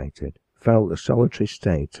anticipated, felt the solitary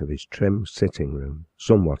state of his trim sitting-room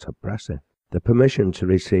somewhat oppressive, the permission to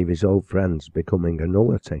receive his old friends becoming a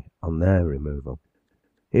nullity on their removal.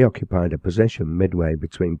 He occupied a position midway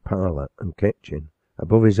between parlour and kitchen,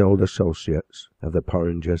 above his old associates of the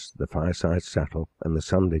porringers, the fireside settle, and the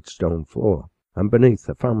sanded stone floor, and beneath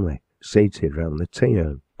the family, seated round the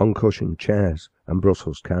tea-urn, on cushioned chairs and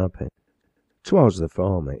Brussels carpet. Towards the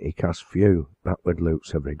former he cast few backward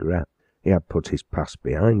looks of regret. He had put his past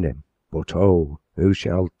behind him, but oh, who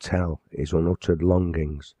shall tell his unuttered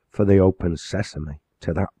longings for the open sesame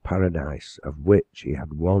to that paradise of which he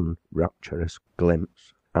had one rapturous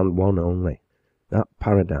glimpse, and one only, that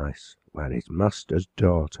paradise where his master's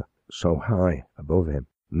daughter, so high above him,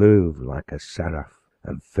 moved like a seraph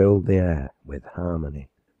and filled the air with harmony.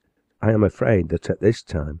 I am afraid that at this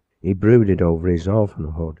time he brooded over his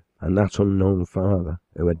orphanhood and that unknown father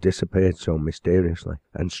who had disappeared so mysteriously,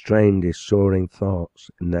 and strained his soaring thoughts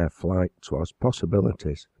in their flight towards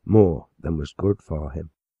possibilities more than was good for him.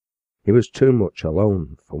 He was too much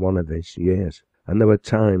alone for one of his years, and there were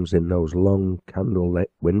times in those long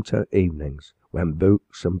candle-lit winter evenings when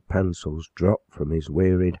books and pencils dropped from his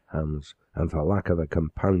wearied hands, and for lack of a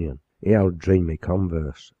companion he held dreamy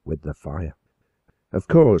converse with the fire. Of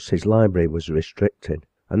course his library was restricted,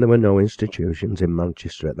 and there were no institutions in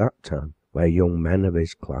Manchester at that time where young men of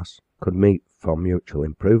his class could meet for mutual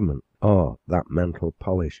improvement, or that mental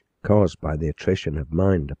polish caused by the attrition of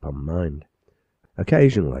mind upon mind.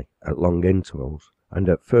 Occasionally, at long intervals, and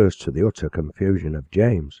at first to the utter confusion of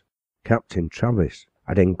James, Captain Travis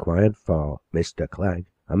had inquired for Mr. Clegg,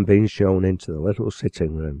 and been shown into the little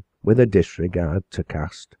sitting-room with a disregard to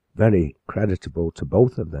caste very creditable to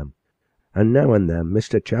both of them, and now and then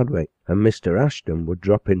Mr. Chadwick and Mr. Ashton would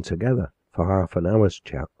drop in together for half an hour's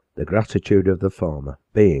chat, the gratitude of the former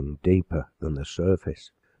being deeper than the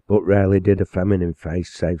surface. But rarely did a feminine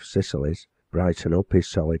face save Cicely's brighten up his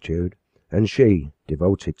solitude, and she,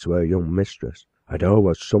 devoted to her young mistress, had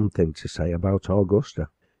always something to say about Augusta,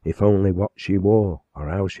 if only what she wore or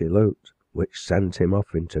how she looked, which sent him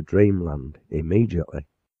off into dreamland immediately.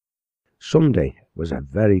 Sunday was a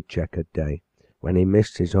very checkered day, when he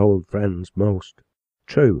missed his old friends most.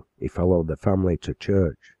 True, he followed the family to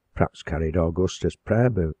church, perhaps carried Augusta's prayer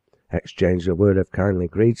book, exchanged a word of kindly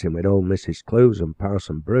greeting with old Mrs. Clews and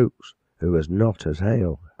Parson Brooks, who was not as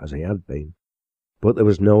hale as he had been. But there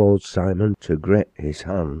was no old Simon to grit his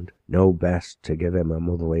hand, no Bess to give him a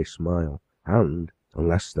motherly smile, and,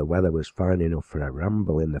 unless the weather was fine enough for a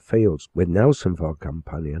ramble in the fields with Nelson for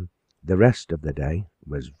companion, the rest of the day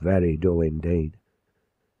was very dull indeed.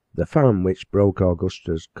 The farm which broke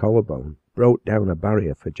Augusta's collarbone broke down a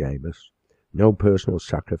barrier for Jabez. No personal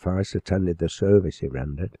sacrifice attended the service he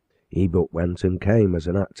rendered. He but went and came as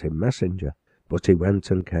an active messenger, but he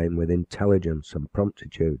went and came with intelligence and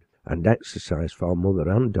promptitude, and exercised for mother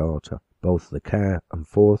and daughter both the care and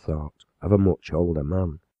forethought of a much older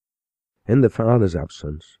man. In the father's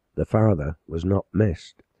absence, the father was not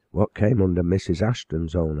missed. What came under Mrs.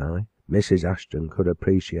 Ashton's own eye, Mrs. Ashton could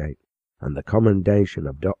appreciate, and the commendation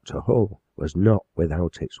of Dr. Hull was not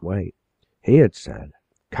without its weight. He had said,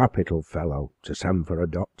 "Capital fellow to send for a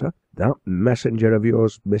doctor, that messenger of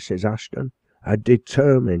yours, Mrs. Ashton. A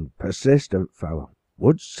determined, persistent fellow.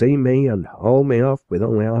 Would see me and haul me off with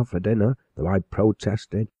only half a dinner, though I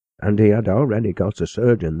protested, and he had already got a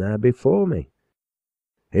surgeon there before me."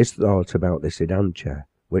 His thought about the sedan chair,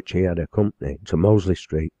 which he had accompanied to Mosley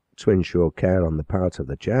Street to ensure care on the part of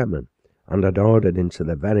the chairman, and had ordered into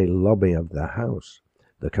the very lobby of the house,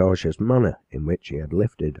 the cautious manner in which he had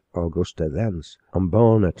lifted Augusta thence and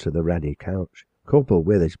borne her to the ready couch, coupled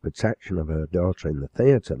with his protection of her daughter in the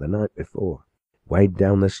theatre the night before, weighed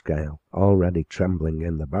down the scale, already trembling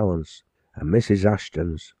in the balance, and Mrs.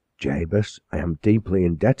 Ashton's "Jabez, I am deeply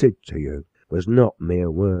indebted to you," was not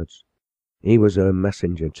mere words. He was her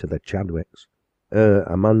messenger to the Chadwicks, her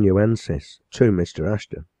amanuensis to Mr.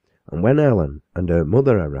 Ashton, and when Ellen and her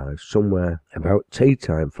mother arrived somewhere about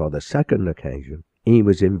tea-time for the second occasion, he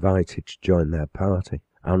was invited to join their party,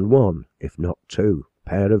 and one, if not two,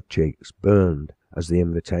 pair of cheeks burned as the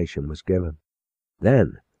invitation was given.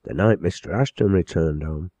 Then, the night Mr. Ashton returned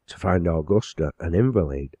home to find Augusta an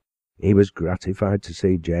invalid, he was gratified to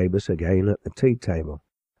see Jabez again at the tea-table,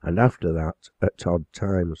 and after that at odd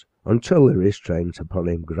times, until the restraint upon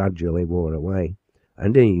him gradually wore away,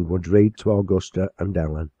 and he would read to Augusta and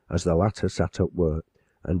Ellen as the latter sat at work,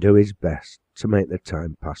 and do his best to make the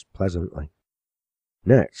time pass pleasantly.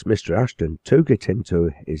 Next, Mr. Ashton took it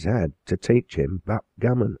into his head to teach him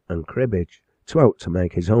backgammon and cribbage, to help to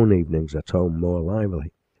make his own evenings at home more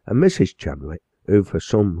lively, and Mrs. Chadwick, who for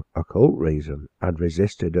some occult reason had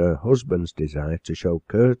resisted her husband's desire to show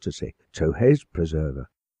courtesy to his preserver,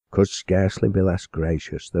 could scarcely be less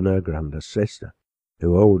gracious than her grandest sister,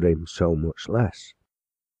 who owed him so much less.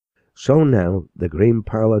 So now the green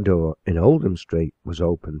parlour door in Oldham Street was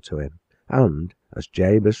opened to him, and, as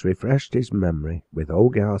Jabez refreshed his memory with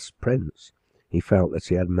Hogarth's Prince, he felt that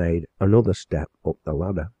he had made another step up the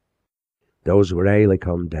ladder. Those were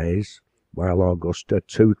Helicon days, while Augusta,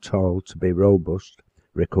 too tall to be robust,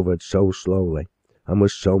 recovered so slowly, and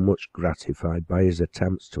was so much gratified by his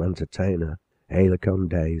attempts to entertain her. Helicon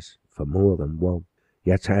days for more than one.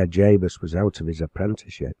 Yet ere Jabez was out of his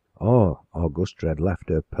apprenticeship, or Augusta had left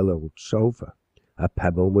her pillowed sofa, a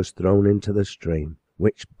pebble was thrown into the stream,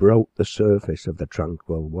 which broke the surface of the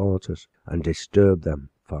tranquil waters, and disturbed them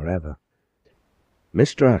for ever.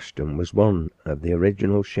 Mr. Ashton was one of the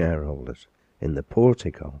original shareholders in the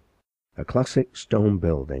portico, a classic stone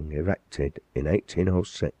building erected in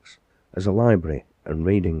 1806 as a library and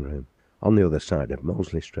reading room on the other side of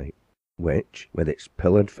Mosley Street, which, with its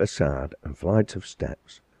pillared facade and flight of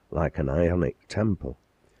steps like an Ionic temple,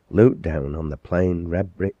 looked down on the plain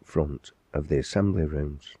red brick front of the assembly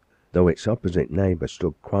rooms, though its opposite neighbour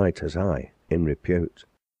stood quite as high in repute,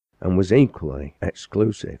 and was equally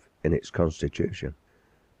exclusive in its constitution.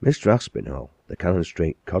 Mr. Aspinall, the Cannon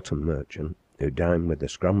Street cotton merchant, who dined with the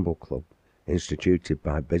Scramble Club, instituted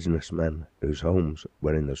by businessmen whose homes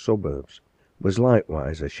were in the suburbs, was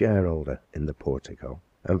likewise a shareholder in the Portico,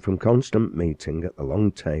 and from constant meeting at the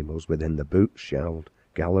long tables within the boot-shelved,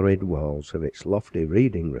 galleried walls of its lofty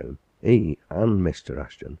reading room, he and Mr.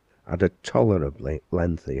 Ashton had a tolerably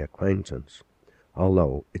lengthy acquaintance,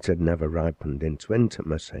 although it had never ripened into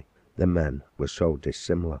intimacy, the men were so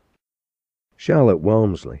dissimilar. Charlotte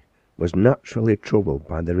Walmsley was naturally troubled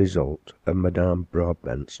by the result of Madame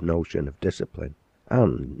Broadbent's notion of discipline,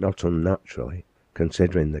 and, not unnaturally,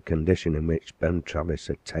 considering the condition in which Ben Travis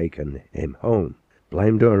had taken him home,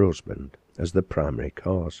 blamed her husband as the primary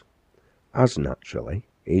cause. As naturally,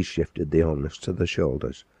 he shifted the onus to the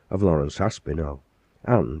shoulders of Lawrence Aspinall,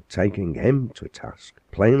 and, taking him to task,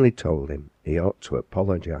 plainly told him he ought to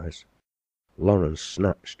apologise. Lawrence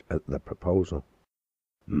snatched at the proposal.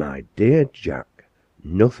 "My dear Jack,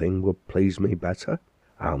 nothing would please me better.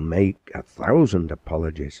 I'll make 1,000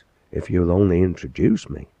 apologies if you'll only introduce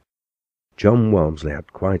me." John Walmsley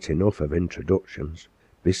had quite enough of introductions.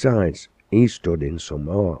 Besides, he stood in some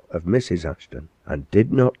awe of Mrs. Ashton, and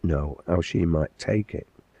did not know how she might take it,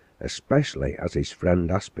 especially as his friend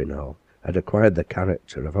Aspinall had acquired the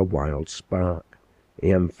character of a wild spark.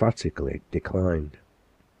 He emphatically declined.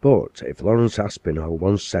 But if Lawrence Aspinall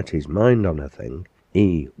once set his mind on a thing,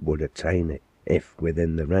 he would attain it, if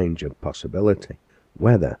within the range of possibility,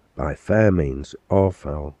 whether by fair means or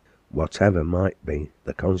foul, whatever might be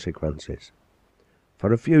the consequences.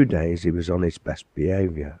 For a few days he was on his best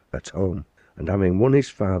behaviour at home, and having won his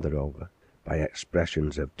father over by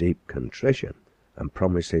expressions of deep contrition and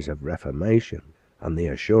promises of reformation, and the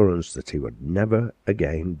assurance that he would never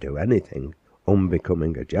again do anything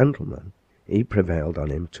unbecoming a gentleman, he prevailed on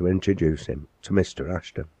him to introduce him to Mr.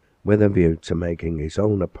 Ashton, with a view to making his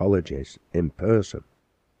own apologies in person.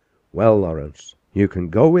 "Well, Lawrence, you can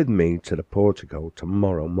go with me to the Portico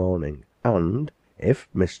tomorrow morning, and, if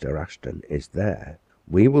Mr. Ashton is there,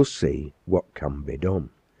 we will see what can be done."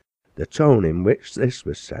 The tone in which this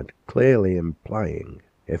was said clearly implying,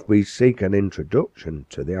 if we seek an introduction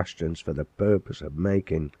to the Ashtons for the purpose of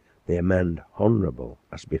making the amend honourable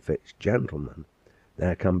as befits gentlemen,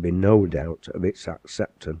 there can be no doubt of its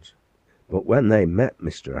acceptance. But when they met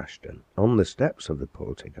Mr. Ashton on the steps of the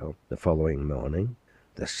Portico the following morning,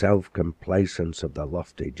 the self-complacence of the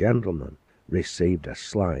lofty gentleman received a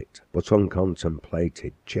slight but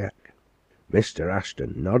uncontemplated check. Mr.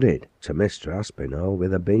 Ashton nodded to Mr. Aspinall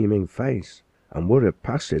with a beaming face, and would have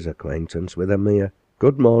passed his acquaintance with a mere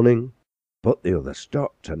 "good morning," but the other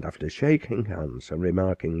stopped, and after shaking hands and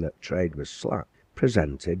remarking that trade was slack,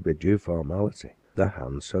 presented with due formality the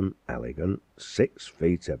handsome, elegant 6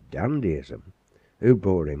 feet of dandyism who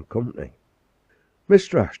bore him company.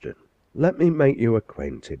 "Mr. Ashton, let me make you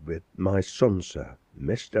acquainted with my son, sir.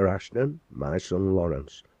 Mr. Ashton, my son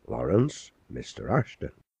Lawrence. Lawrence, Mr.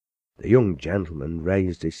 Ashton." The young gentleman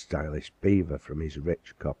raised his stylish beaver from his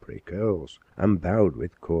rich coppery curls, and bowed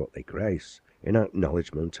with courtly grace in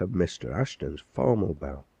acknowledgment of Mr. Ashton's formal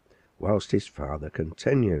bow, whilst his father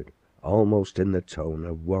continued, almost in the tone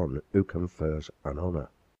of one who confers an honour.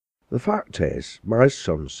 "The fact is, my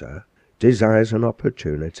son, sir, desires an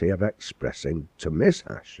opportunity of expressing to Miss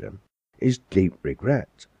Ashton his deep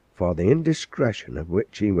regret for the indiscretion of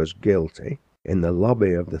which he was guilty in the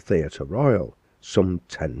lobby of the Theatre Royal some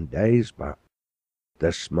 10 days back."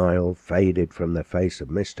 The smile faded from the face of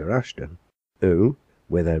Mr. Ashton, who,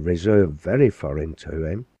 with a reserve very foreign to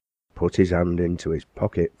him, put his hand into his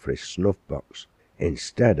pocket for his snuff-box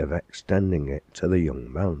instead of extending it to the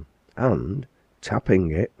young man, and,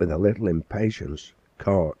 tapping it with a little impatience,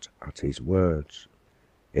 caught at his words.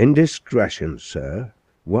 "Indiscretion, sir,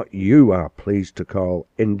 what you are pleased to call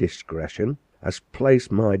indiscretion, has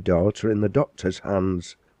placed my daughter in the doctor's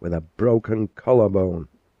hands with a broken collarbone."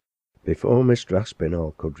 Before Mr.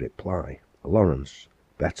 Aspinall could reply, Lawrence,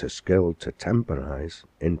 better skilled to temporize,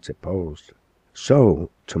 interposed.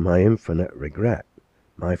 "So, to my infinite regret,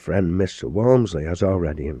 my friend Mr. Walmsley has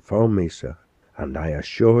already informed me, sir, and I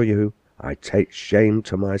assure you I take shame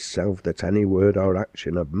to myself that any word or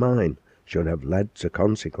action of mine should have led to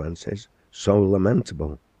consequences so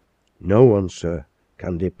lamentable. No one, sir,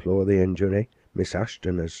 can deplore the injury Miss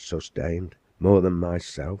Ashton has sustained more than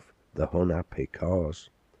myself, the unhappy cause.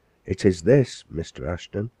 It is this, Mr.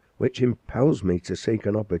 Ashton, which impels me to seek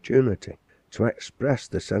an opportunity to express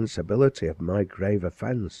the sensibility of my grave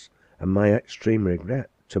offence and my extreme regret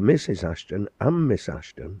to Mrs. Ashton and Miss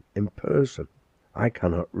Ashton in person. I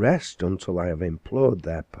cannot rest until I have implored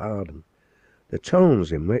their pardon. The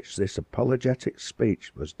tones in which this apologetic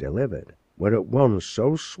speech was delivered were at once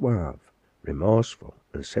so suave, remorseful,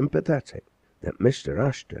 and sympathetic that Mr.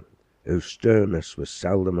 Ashton, whose sternness was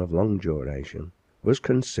seldom of long duration, was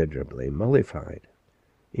considerably mollified.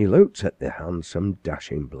 He looked at the handsome,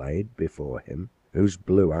 dashing blade before him, whose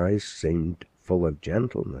blue eyes seemed full of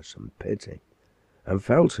gentleness and pity, and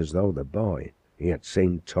felt as though the boy he had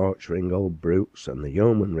seen torturing old brutes and the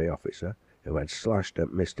yeomanry officer who had slashed at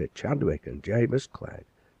Mr. Chadwick and Jabez Clegg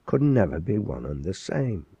could never be one and the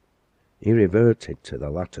same. He reverted to the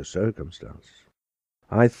latter circumstance.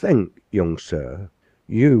 "I think, young sir,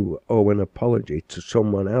 you owe an apology to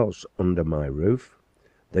someone else under my roof.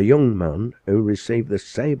 The young man who received the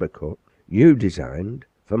sabre cut you designed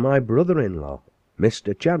for my brother-in-law,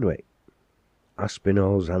 Mr. Chadwick."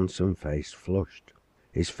 Aspinall's handsome face flushed.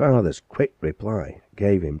 His father's quick reply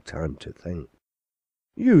gave him time to think.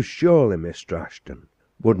 "You surely, Mr. Ashton,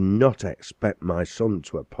 would not expect my son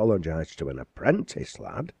to apologise to an apprentice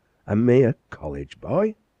lad, and me a college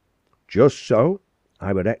boy?" "Just so.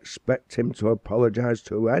 I would expect him to apologise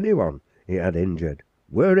to anyone he had injured,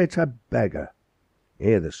 were it a beggar."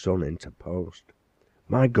 Here the son interposed.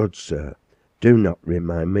 "My good sir, do not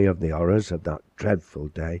remind me of the horrors of that dreadful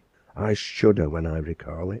day. I shudder when I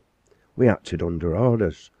recall it. We acted under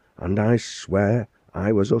orders, and I swear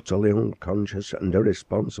I was utterly unconscious and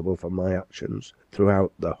irresponsible for my actions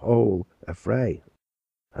throughout the whole affray."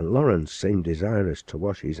 And Lawrence seemed desirous to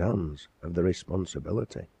wash his hands of the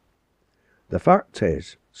responsibility. "The fact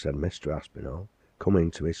is," said Mr. Aspinall,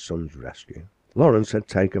 coming to his son's rescue, "Lawrence had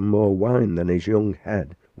taken more wine than his young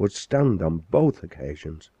head would stand on both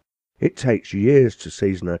occasions. It takes years to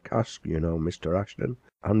season a cask, you know, Mr. Ashton,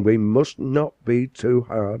 and we must not be too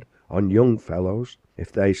hard on young fellows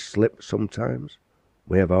if they slip sometimes.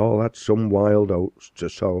 We have all had some wild oats to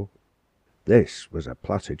sow." This was a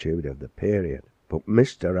platitude of the period, but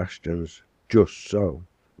Mr. Ashton's "just so"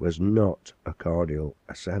 was not a cordial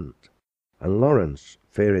assent, and Lawrence,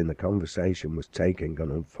 fearing the conversation was taking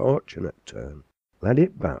an unfortunate turn, led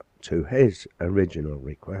it back to his original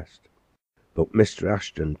request. But Mr.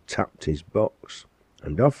 Ashton tapped his box,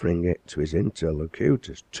 and offering it to his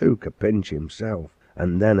interlocutors, took a pinch himself,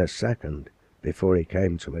 and then a second, before he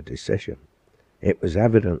came to a decision. It was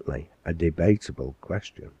evidently a debatable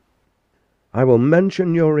question. "I will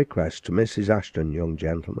mention your request to Mrs. Ashton, young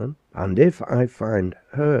gentleman, and if I find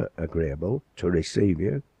her agreeable to receive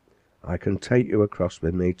you, I can take you across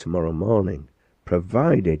with me tomorrow morning,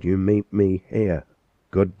 provided you meet me here.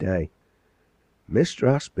 Good day." Mr.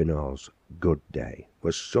 Aspinall's "good day"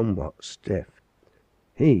 was somewhat stiff.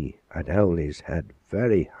 He had held his head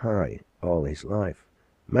very high all his life,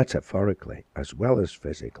 metaphorically as well as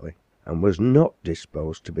physically, and was not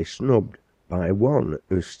disposed to be snubbed by one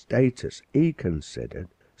whose status he considered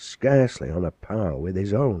scarcely on a par with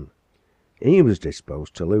his own. He was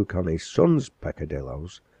disposed to look on his son's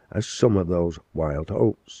peccadilloes as some of those wild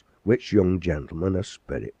oats which young gentlemen of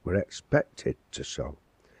spirit were expected to sow,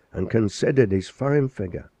 and considered his fine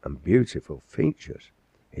figure and beautiful features,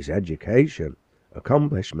 his education,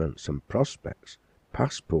 accomplishments, and prospects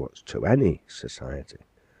passports to any society,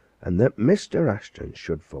 and that Mr. Ashton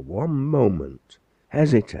should for one moment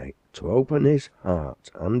hesitate to open his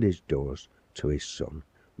heart and his doors to his son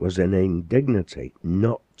was an indignity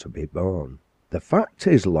not to be borne. "The fact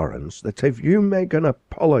is, Lawrence, that if you make an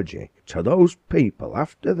apology to those people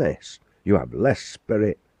after this, you have less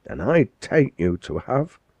spirit than I take you to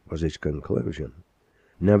have," was his conclusion.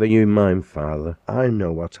 "Never you mind, father, I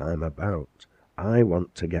know what I'm about. I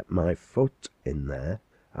want to get my foot in there,"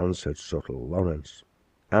 answered subtle Lawrence.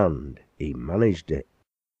 And he managed it.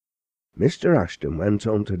 Mr. Ashton went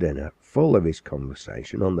home to dinner full of his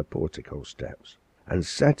conversation on the portico steps, and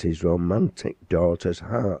set his romantic daughter's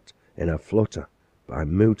heart in a flutter by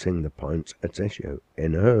mooting the points at issue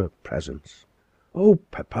in her presence. "Oh,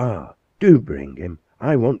 papa, do bring him.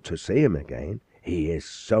 I want to see him again. He is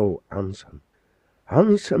so handsome."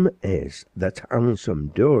 "Handsome is that handsome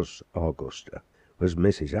does, Augusta," was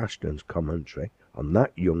Mrs. Ashton's commentary on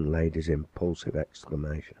that young lady's impulsive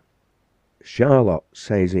exclamation. "Charlotte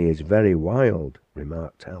says he is very wild,"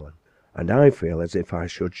 remarked Helen, "and I feel as if I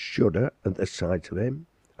should shudder at the sight of him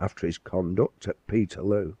after his conduct at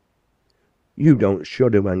Peterloo." "You don't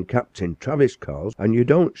shudder when Captain Travis calls, and you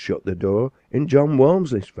don't shut the door in John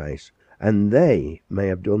Walmsley's face, and they may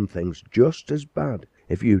have done things just as bad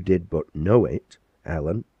If you did but know it,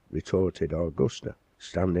 Ellen, retorted Augusta,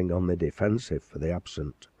 standing on the defensive for the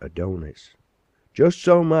absent Adonis. Just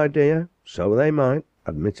so, my dear, so they might,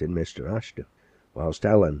 admitted Mr. Ashton, whilst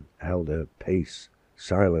Ellen held her peace,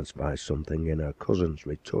 silenced by something in her cousin's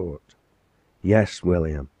retort. Yes,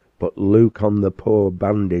 William, but look on the poor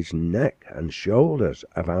bandaged neck and shoulders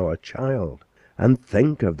of our child, and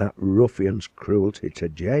think of that ruffian's cruelty to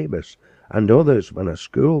Jabez and others when a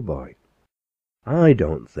schoolboy. I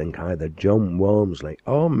don't think either John Walmsley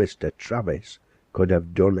or Mr. Travis could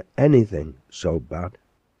have done anything so bad.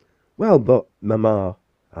 Well, but, mamma,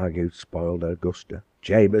 argued spoiled Augusta,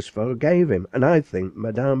 Jabez forgave him, and I think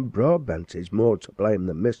Madame Broadbent is more to blame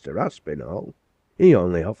than Mr. Aspinall. He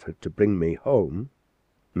only offered to bring me home.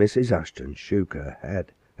 Mrs. Ashton shook her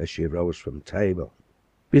head as she rose from table.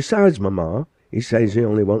 Besides, mamma, he says he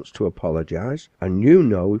only wants to apologize, and you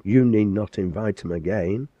know you need not invite him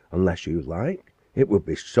again, unless you like. It would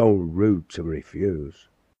be so rude to refuse.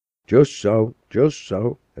 Just so,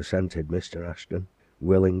 assented Mr. Ashton,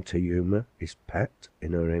 willing to humour his pet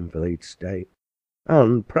in her invalid state.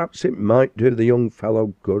 And perhaps it might do the young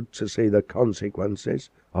fellow good to see the consequences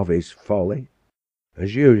of his folly.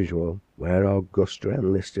 As usual, where Augusta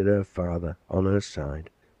enlisted her father on her side,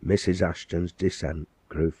 Mrs. Ashton's dissent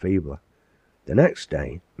grew feebler. The next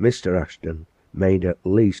day, Mr. Ashton made at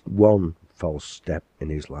least one false step in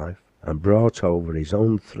his life, and brought over his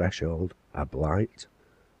own threshold a blight.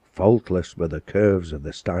 Faultless were the curves of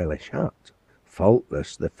the stylish hat,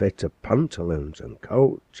 faultless the fit of pantaloons and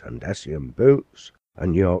coats and Hessian boots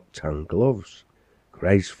and York tan gloves.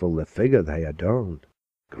 Graceful the figure they adorned,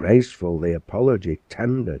 graceful the apology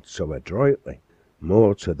tendered so adroitly,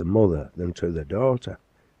 more to the mother than to the daughter.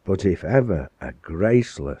 But if ever a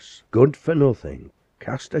graceless, good-for-nothing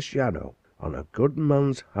cast a shadow on a good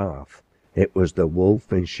man's hearth, it was the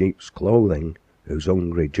wolf in sheep's clothing, whose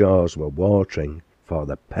hungry jaws were watering for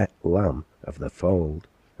the pet lamb of the fold,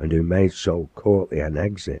 and who made so courtly an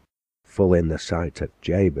exit, full in the sight of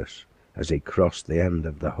Jabez, as he crossed the end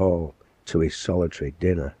of the hall to his solitary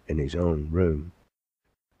dinner in his own room.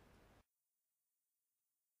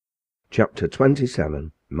 Chapter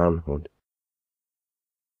 27. Manhood.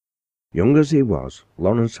 Young as he was,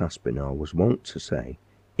 Lawrence Aspinall was wont to say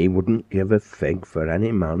he wouldn't give a fig for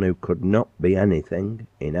any man who could not be anything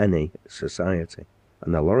in any society,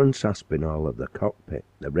 and the Lawrence Aspinall of the cockpit,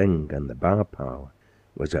 the ring, and the bar parlour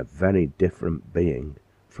was a very different being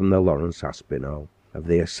from the Lawrence Aspinall of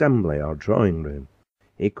the assembly or drawing-room.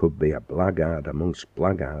 He could be a blackguard amongst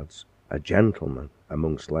blackguards, a gentleman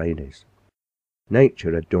amongst ladies.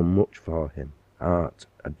 Nature had done much for him, art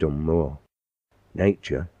had done more.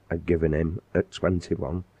 Nature had given him, at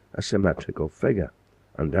 21, a symmetrical figure,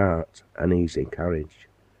 and art an easy carriage.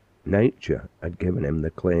 Nature had given him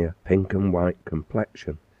the clear pink and white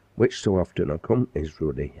complexion which so often accompanies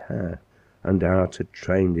ruddy hair, and art had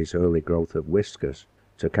trained his early growth of whiskers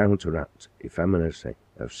to counteract effeminacy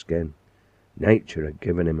of skin. Nature had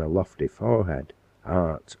given him a lofty forehead,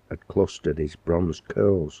 art had clustered his bronze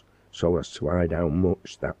curls so as to hide how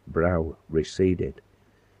much that brow receded.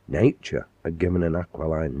 Nature had given an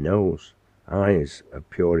aquiline nose, eyes of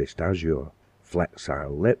purest azure,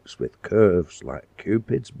 flexile lips with curves like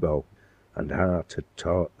Cupid's bow, and art had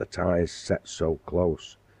taught that eyes set so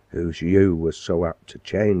close, whose hue was so apt to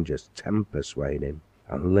change as temper swayed him,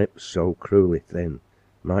 and lips so cruelly thin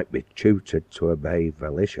might be tutored to obey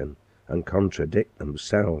volition and contradict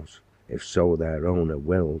themselves, if so their owner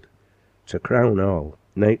willed. To crown all,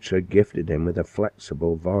 nature had gifted him with a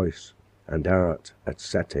flexible voice, and art had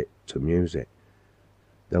set it to music.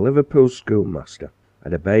 The Liverpool schoolmaster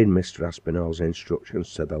had obeyed Mr. Aspinall's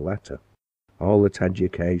instructions to the letter. All that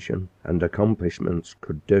education and accomplishments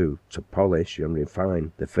could do to polish and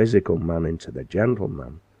refine the physical man into the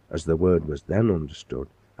gentleman, as the word was then understood,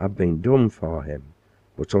 had been done for him,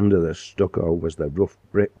 but under the stucco was the rough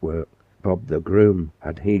brickwork Bob the groom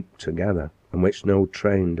had heaped together, and which no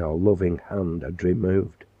trained or loving hand had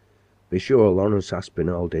removed. Be sure Lawrence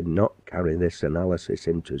Aspinall did not carry this analysis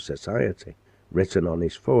into society, written on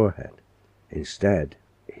his forehead. Instead,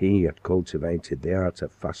 he had cultivated the art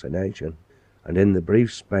of fascination, and in the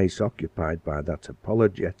brief space occupied by that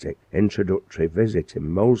apologetic introductory visit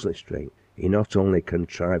in Mosley Street, he not only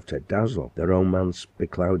contrived to dazzle the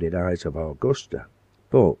romance-beclouded eyes of Augusta,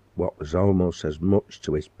 but, what was almost as much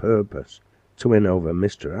to his purpose, to win over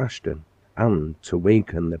Mr. Ashton, and to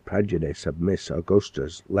weaken the prejudice of Miss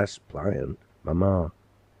Augusta's less pliant mamma.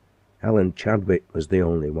 Helen Chadwick was the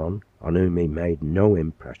only one on whom he made no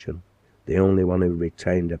impression, the only one who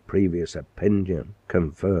retained a previous opinion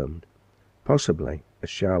confirmed. Possibly, as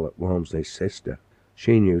Charlotte Walmsley's sister,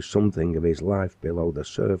 She knew something of his life below the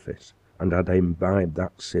surface, and had imbibed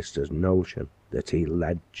that sister's notion that he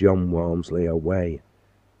led John Walmsley away.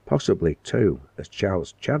 Possibly, too, as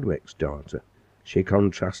Charles Chadwick's daughter, she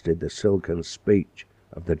contrasted the silken speech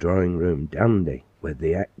of the drawing-room dandy with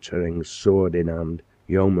the hectoring, sword-in-hand,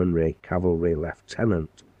 yeomanry cavalry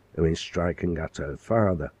lieutenant who, in striking at her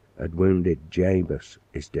father, had wounded Jabez,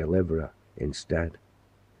 his deliverer, instead.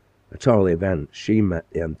 At all events, she met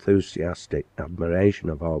the enthusiastic admiration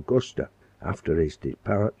of Augusta after his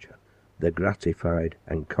departure, the gratified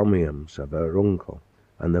encomiums of her uncle,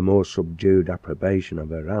 and the more subdued approbation of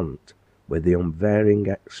her aunt, with the unvarying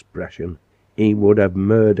expression, "He would have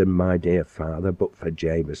murdered my dear father but for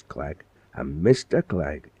Jabez Clegg, and Mr.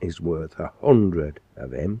 Clegg is worth 100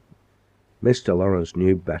 of him." Mr. Lawrence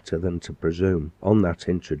knew better than to presume on that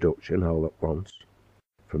introduction all at once.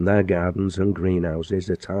 From their gardens and greenhouses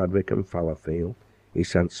at Hardwick and Fallowfield he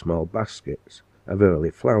sent small baskets of early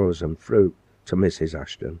flowers and fruit to Mrs.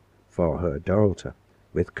 Ashton for her daughter,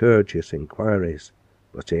 with courteous inquiries,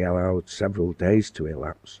 but he allowed several days to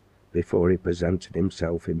elapse before he presented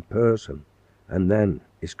himself in person, and then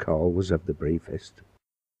his call was of the briefest.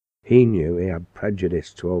 He knew he had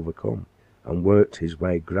prejudice to overcome, and worked his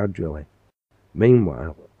way gradually.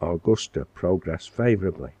 Meanwhile, Augusta progressed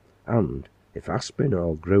favourably, and, if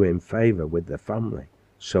Aspinall grew in favour with the family,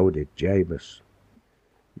 so did Jabez.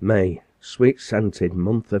 May, sweet-scented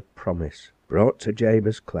month of promise, brought to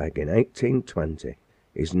Jabez Clegg in 1820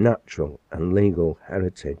 his natural and legal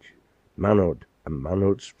heritage, manhood and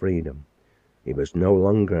manhood's freedom. He was no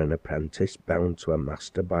longer an apprentice bound to a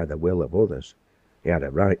master by the will of others. He had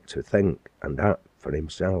a right to think and act for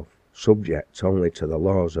himself, subject only to the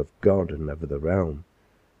laws of God and of the realm.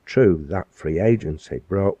 True, that free agency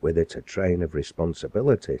brought with it a train of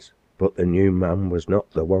responsibilities, but the new man was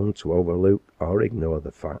not the one to overlook or ignore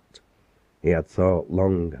the fact. He had thought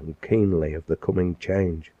long and keenly of the coming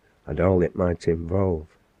change, and all it might involve,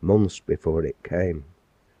 months before it came.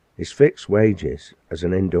 His fixed wages as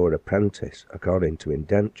an indoor apprentice, according to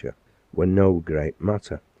indenture, were no great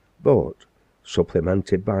matter, but,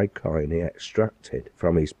 supplemented by coin he extracted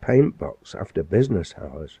from his paint-box after business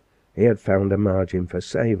hours, he had found a margin for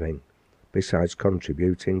saving, besides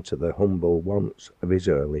contributing to the humble wants of his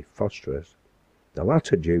early fosterers. The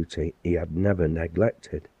latter duty he had never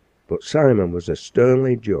neglected, but Simon was as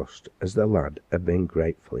sternly just as the lad had been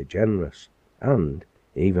gratefully generous, and,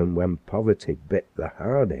 even when poverty bit the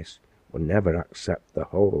hardest, would never accept the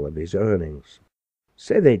whole of his earnings.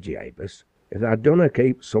 "Say thee, Jabez, if thou dunna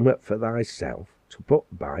keep summat for thyself to put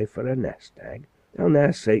by for a nest egg, thou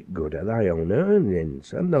ne'er seek good o' thy own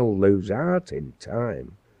earnings, and thou'll lose heart in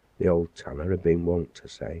time," the old tanner had been wont to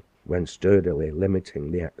say, when sturdily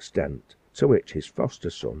limiting the extent to which his foster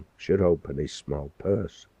son should open his small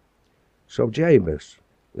purse. So Jabez,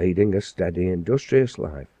 leading a steady, industrious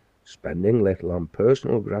life, spending little on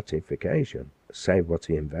personal gratification, save what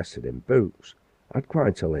he invested in books, had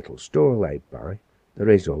quite a little store laid by, the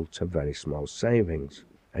result of very small savings,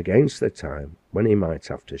 against the time when he might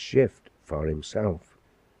have to shift for himself.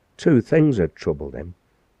 Two things had troubled him: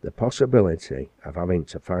 the possibility of having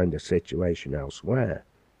to find a situation elsewhere,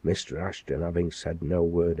 Mr. Ashton having said no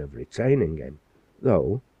word of retaining him,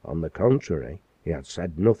 though, on the contrary, he had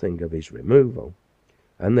said nothing of his removal,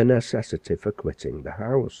 and the necessity for quitting the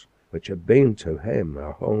house, which had been to him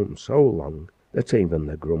a home so long that even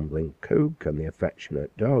the grumbling cook and the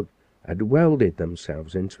affectionate dog had welded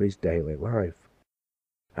themselves into his daily life.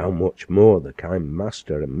 How much more the kind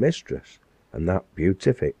master and mistress, and that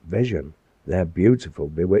beatific vision, their beautiful,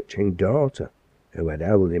 bewitching daughter, who had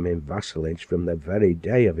held him in vassalage from the very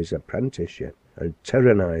day of his apprenticeship, and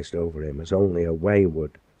tyrannized over him as only a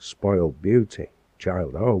wayward, spoiled beauty,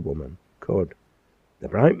 child or woman, could. The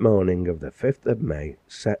bright morning of the 5th of May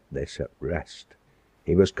set this at rest.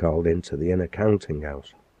 He was called into the inner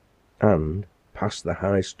counting-house, and, past the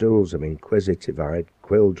high stools of inquisitive-eyed,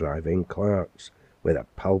 quill-driving clerks, with a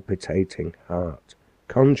palpitating heart,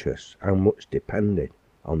 conscious how much depended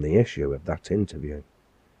on the issue of that interview.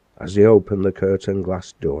 As he opened the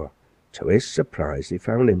curtain-glass door, to his surprise he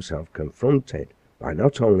found himself confronted by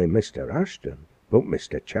not only Mr. Ashton, but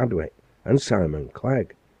Mr. Chadwick and Simon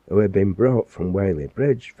Clegg, who had been brought from Whaley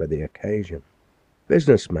Bridge for the occasion.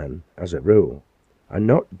 Business men, as a rule, are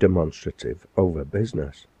not demonstrative over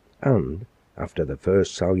business, and, after the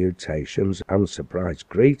first salutations and surprised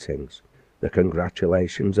greetings, the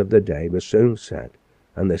congratulations of the day were soon said,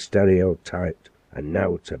 and the stereotyped "and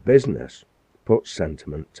now to business" put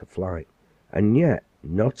sentiment to flight, and yet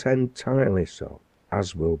not entirely so,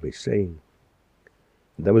 as will be seen.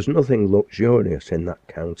 There was nothing luxurious in that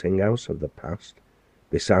counting-house of the past.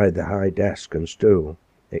 Beside the high desk and stool,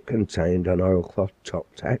 it contained an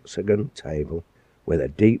oilcloth-topped hexagon table with a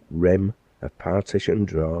deep rim of partition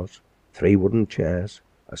drawers, 3 wooden chairs,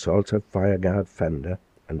 a sort of fireguard fender,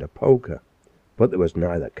 and a poker. But there was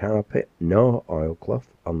neither carpet nor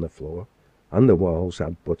oilcloth on the floor, and the walls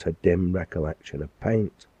had but a dim recollection of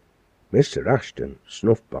paint. Mr. Ashton,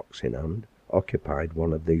 snuff-box in hand, occupied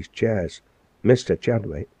one of these chairs, Mr.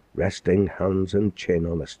 Chadwick, resting hands and chin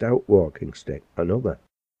on a stout walking-stick, another.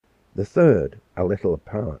 The third, a little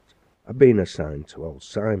apart, had been assigned to old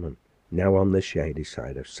Simon, now on the shady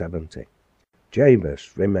side of 70.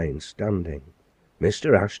 Jabez remained standing.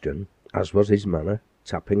 Mr. Ashton, as was his manner,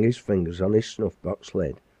 tapping his fingers on his snuff-box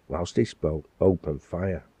lid whilst he spoke, opened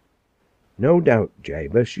fire. "No doubt,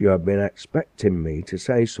 Jabez, you have been expecting me to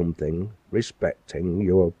say something respecting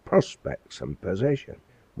your prospects and position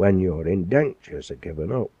when your indentures are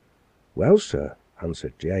given up." "Well, sir,"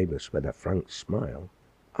 answered Jabez with a frank smile,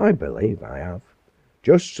 "I believe I have."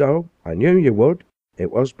 "Just so. I knew you would.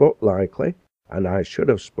 It was but likely, and I should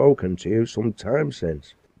have spoken to you some time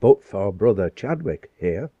since, but for brother Chadwick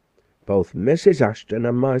here. Both Mrs. Ashton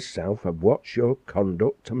and myself have watched your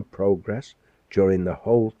conduct and progress during the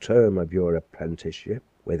whole term of your apprenticeship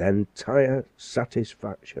with entire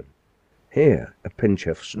satisfaction." Here a pinch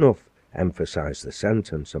of snuff emphasized the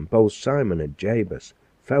sentence, and both Simon and Jabez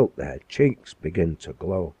felt their cheeks begin to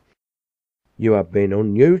glow. "You have been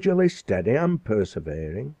unusually steady and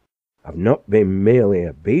persevering, have not been merely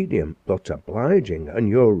obedient but obliging, and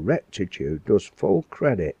your rectitude does full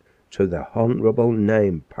credit to the honourable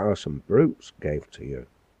name Parson Brooks gave to you."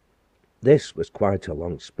 This was quite a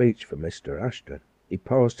long speech for Mr. Ashton. He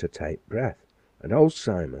paused to take breath, and old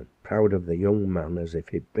Simon, proud of the young man as if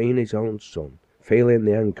he'd been his own son, feeling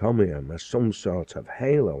the encomium as some sort of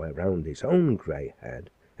halo around his own grey head,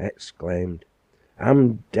 exclaimed,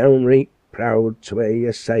 "I'm downright proud to hear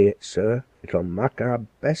you say it, sir. It'll make our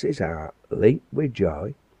Bessie's heart leap with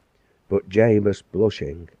joy." But Jabez,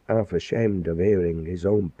 blushing, half ashamed of hearing his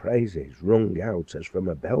own praises rung out as from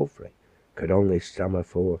a belfry, could only stammer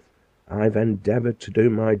forth, "I've endeavoured to do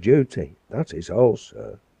my duty, that is all,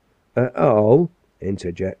 sir." "All?"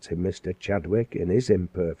 interjected Mr. Chadwick in his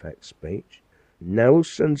imperfect speech.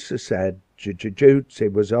 "Nelson said duty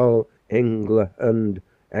was all England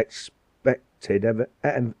expected of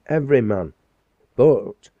every man.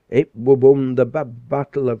 But it won the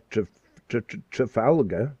battle of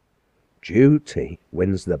Trafalgar." "Duty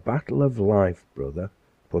wins the battle of life, brother,"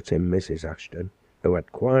 put in Mrs. Ashton, who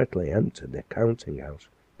had quietly entered the counting-house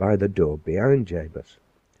by the door behind Jabez.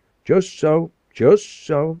 Just so,"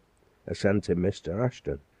 assented Mr.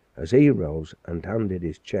 Ashton, as he rose and handed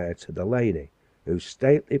his chair to the lady, whose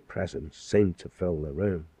stately presence seemed to fill the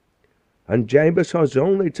room. "And Jabez has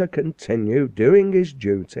only to continue doing his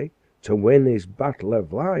duty to win his battle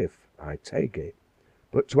of life, I take it.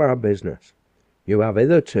 But to our business. You have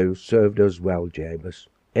hitherto served us well, Jabez,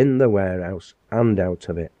 in the warehouse and out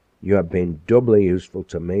of it. You have been doubly useful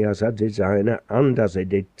to me as a designer and as a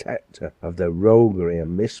detector of the roguery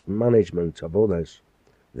and mismanagement of others.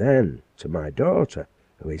 Then, to my daughter,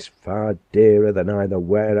 who is far dearer than either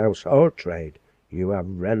warehouse or trade, you have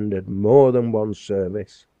rendered more than one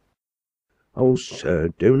service." "Oh, sir,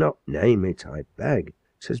 do not name it, I beg.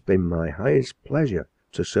 It has been my highest pleasure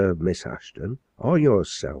to serve Miss Ashton, or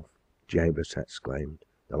yourself," Jabez exclaimed,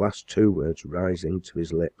 the last 2 words rising to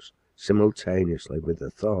his lips simultaneously with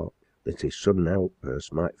the thought that his sudden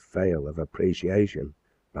outburst might fail of appreciation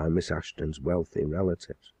by Miss Ashton's wealthy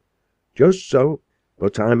relatives. "Just so,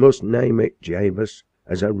 but I must name it, Jabez,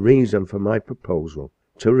 as a reason for my proposal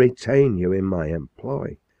to retain you in my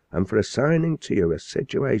employ, and for assigning to you a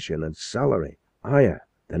situation and salary higher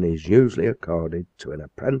than is usually accorded to an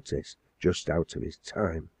apprentice just out of his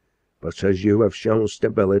time. But as you have shown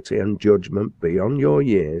stability and judgment beyond your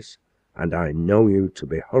years, and I know you to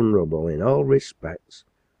be honourable in all respects,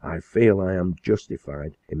 I feel I am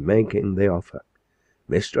justified in making the offer."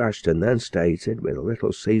 Mr. Ashton then stated, with a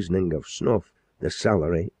little seasoning of snuff, the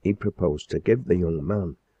salary he proposed to give the young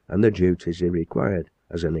man, and the duties he required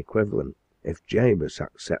as an equivalent, if Jabez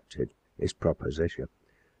accepted his proposition.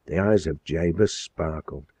 The eyes of Jabez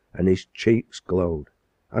sparkled, and his cheeks glowed.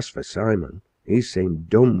 As for Simon, he seemed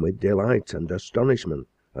dumb with delight and astonishment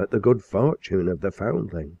at the good fortune of the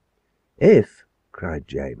foundling. "If," cried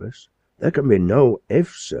Jabez, "there can be no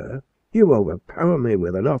if, sir. You overpower me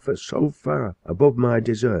with an offer so far above my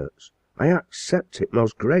deserts. I accept it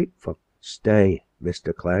most grateful." "Stay,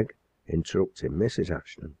 Mr. Clegg," interrupted Mrs.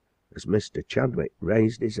 Ashton, as Mr. Chadwick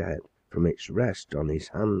raised his head from its rest on his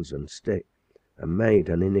hands and stick, and made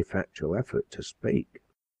an ineffectual effort to speak.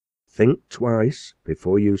 "Think twice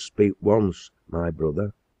before you speak once, my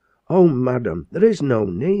brother." "Oh, madam, there is no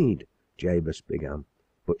need," Jabez began,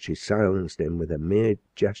 but she silenced him with a mere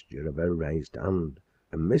gesture of her raised hand,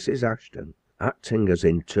 and Mrs. Ashton, acting as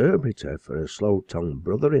interpreter for her slow-tongued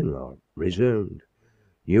brother-in-law, resumed.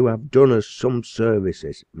 "You have done us some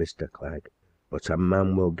services, Mr. Clegg, but a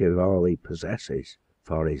man will give all he possesses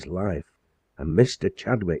for his life, and Mr.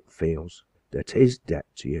 Chadwick feels that his debt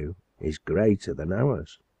to you is greater than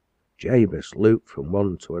ours." Jabez looked from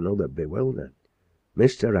one to another bewildered.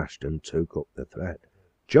 Mr. Ashton took up the thread.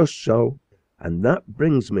 "Just so, and that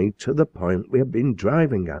brings me to the point we have been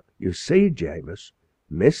driving at. You see, Jabez,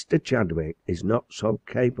 Mr. Chadwick is not so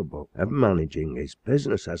capable of managing his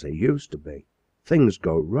business as he used to be. Things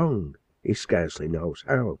go wrong, he scarcely knows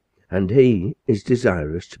how, and he is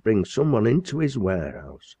desirous to bring someone into his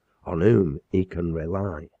warehouse on whom he can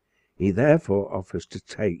rely. He therefore offers to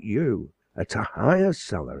take you at a higher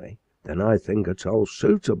salary than I think at all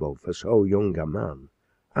suitable for so young a man,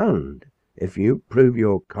 and if you prove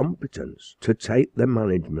your competence to take the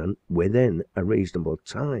management within a reasonable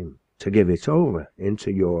time, to give it over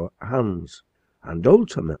into your hands, and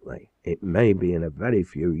ultimately, it may be in a very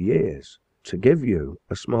few years, to give you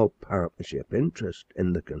a small partnership interest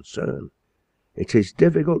in the concern." It is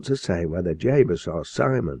difficult to say whether Jabez or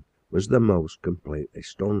Simon was the most completely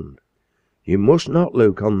stunned. "You must not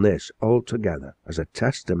look on this altogether as a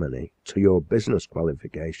testimony to your business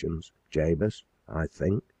qualifications, Jabez, I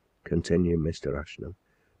think," continued Mr. Ashton,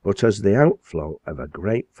 "but as the outflow of a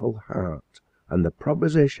grateful heart, and the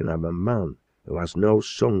proposition of a man who has no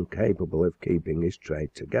son capable of keeping his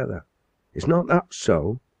trade together. Is not that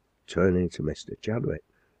so?" turning to Mr. Chadwick.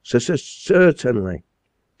 "Certainly."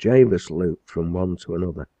 Jabez looked from one to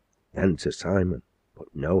another, then to Simon, but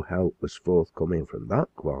no help was forthcoming from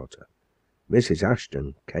that quarter. Mrs.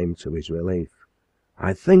 Ashton came to his relief.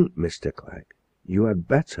 "I think, Mr. Clegg, you had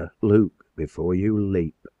better look before you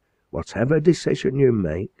leap. Whatever decision you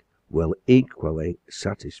make will equally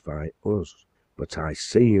satisfy us, but I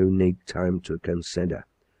see you need time to consider.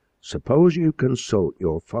 Suppose you consult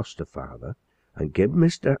your foster father and give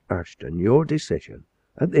Mr. Ashton your decision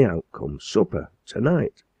at the outcome supper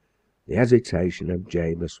tonight." The hesitation of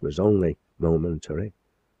Jabez was only momentary.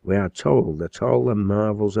 We are told that all the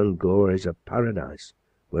marvels and glories of paradise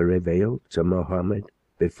were revealed to Mohammed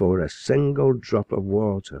before a single drop of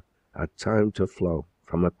water had time to flow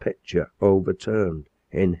from a pitcher overturned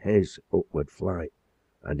in his upward flight,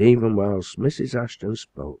 and even whilst Mrs. Ashton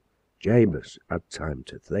spoke, Jabez had time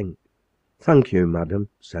to think. "Thank you, madam,"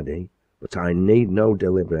 said he, "but I need no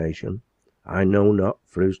deliberation. I know not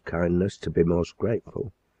for whose kindness to be most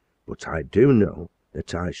grateful, but I do know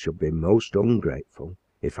that I should be most ungrateful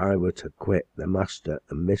if I were to quit the master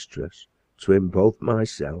and mistress, to whom both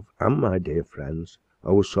myself and my dear friends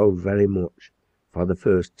owe so very much, for the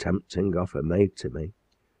first tempting offer made to me.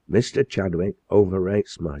 Mr. Chadwick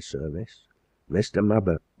overrates my service. Mr.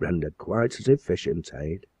 Mabber rendered quite as efficient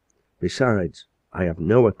aid. Besides, I have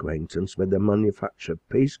no acquaintance with the manufacture of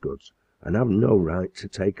piece goods, and have no right to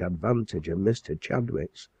take advantage of Mr.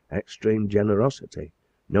 Chadwick's extreme generosity,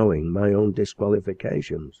 knowing my own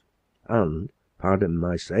disqualifications. And, pardon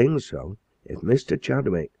my saying so, if Mr.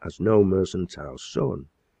 Chadwick has no mercantile son,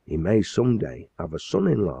 he may some day have a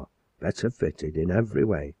son-in-law better fitted in every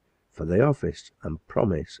way for the office and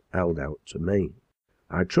promise held out to me.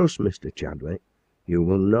 I trust, Mr. Chadwick, you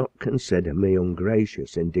will not consider me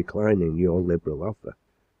ungracious in declining your liberal offer,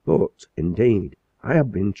 but, indeed, I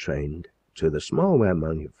have been trained to the small-ware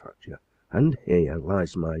manufacture, and here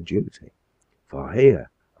lies my duty, for here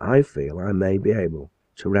I feel I may be able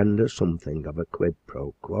to render something of a quid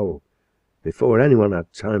pro quo." Before anyone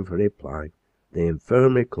had time for reply, the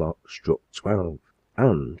infirmary clock struck 12,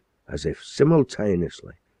 and, as if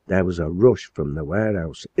simultaneously, there was a rush from the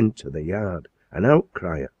warehouse into the yard, an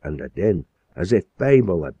outcry and a din, as if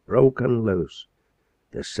Babel had broken loose.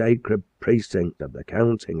 The sacred precinct of the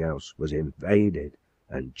counting-house was invaded,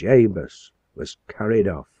 and Jabez was carried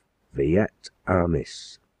off, viet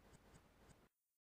armis.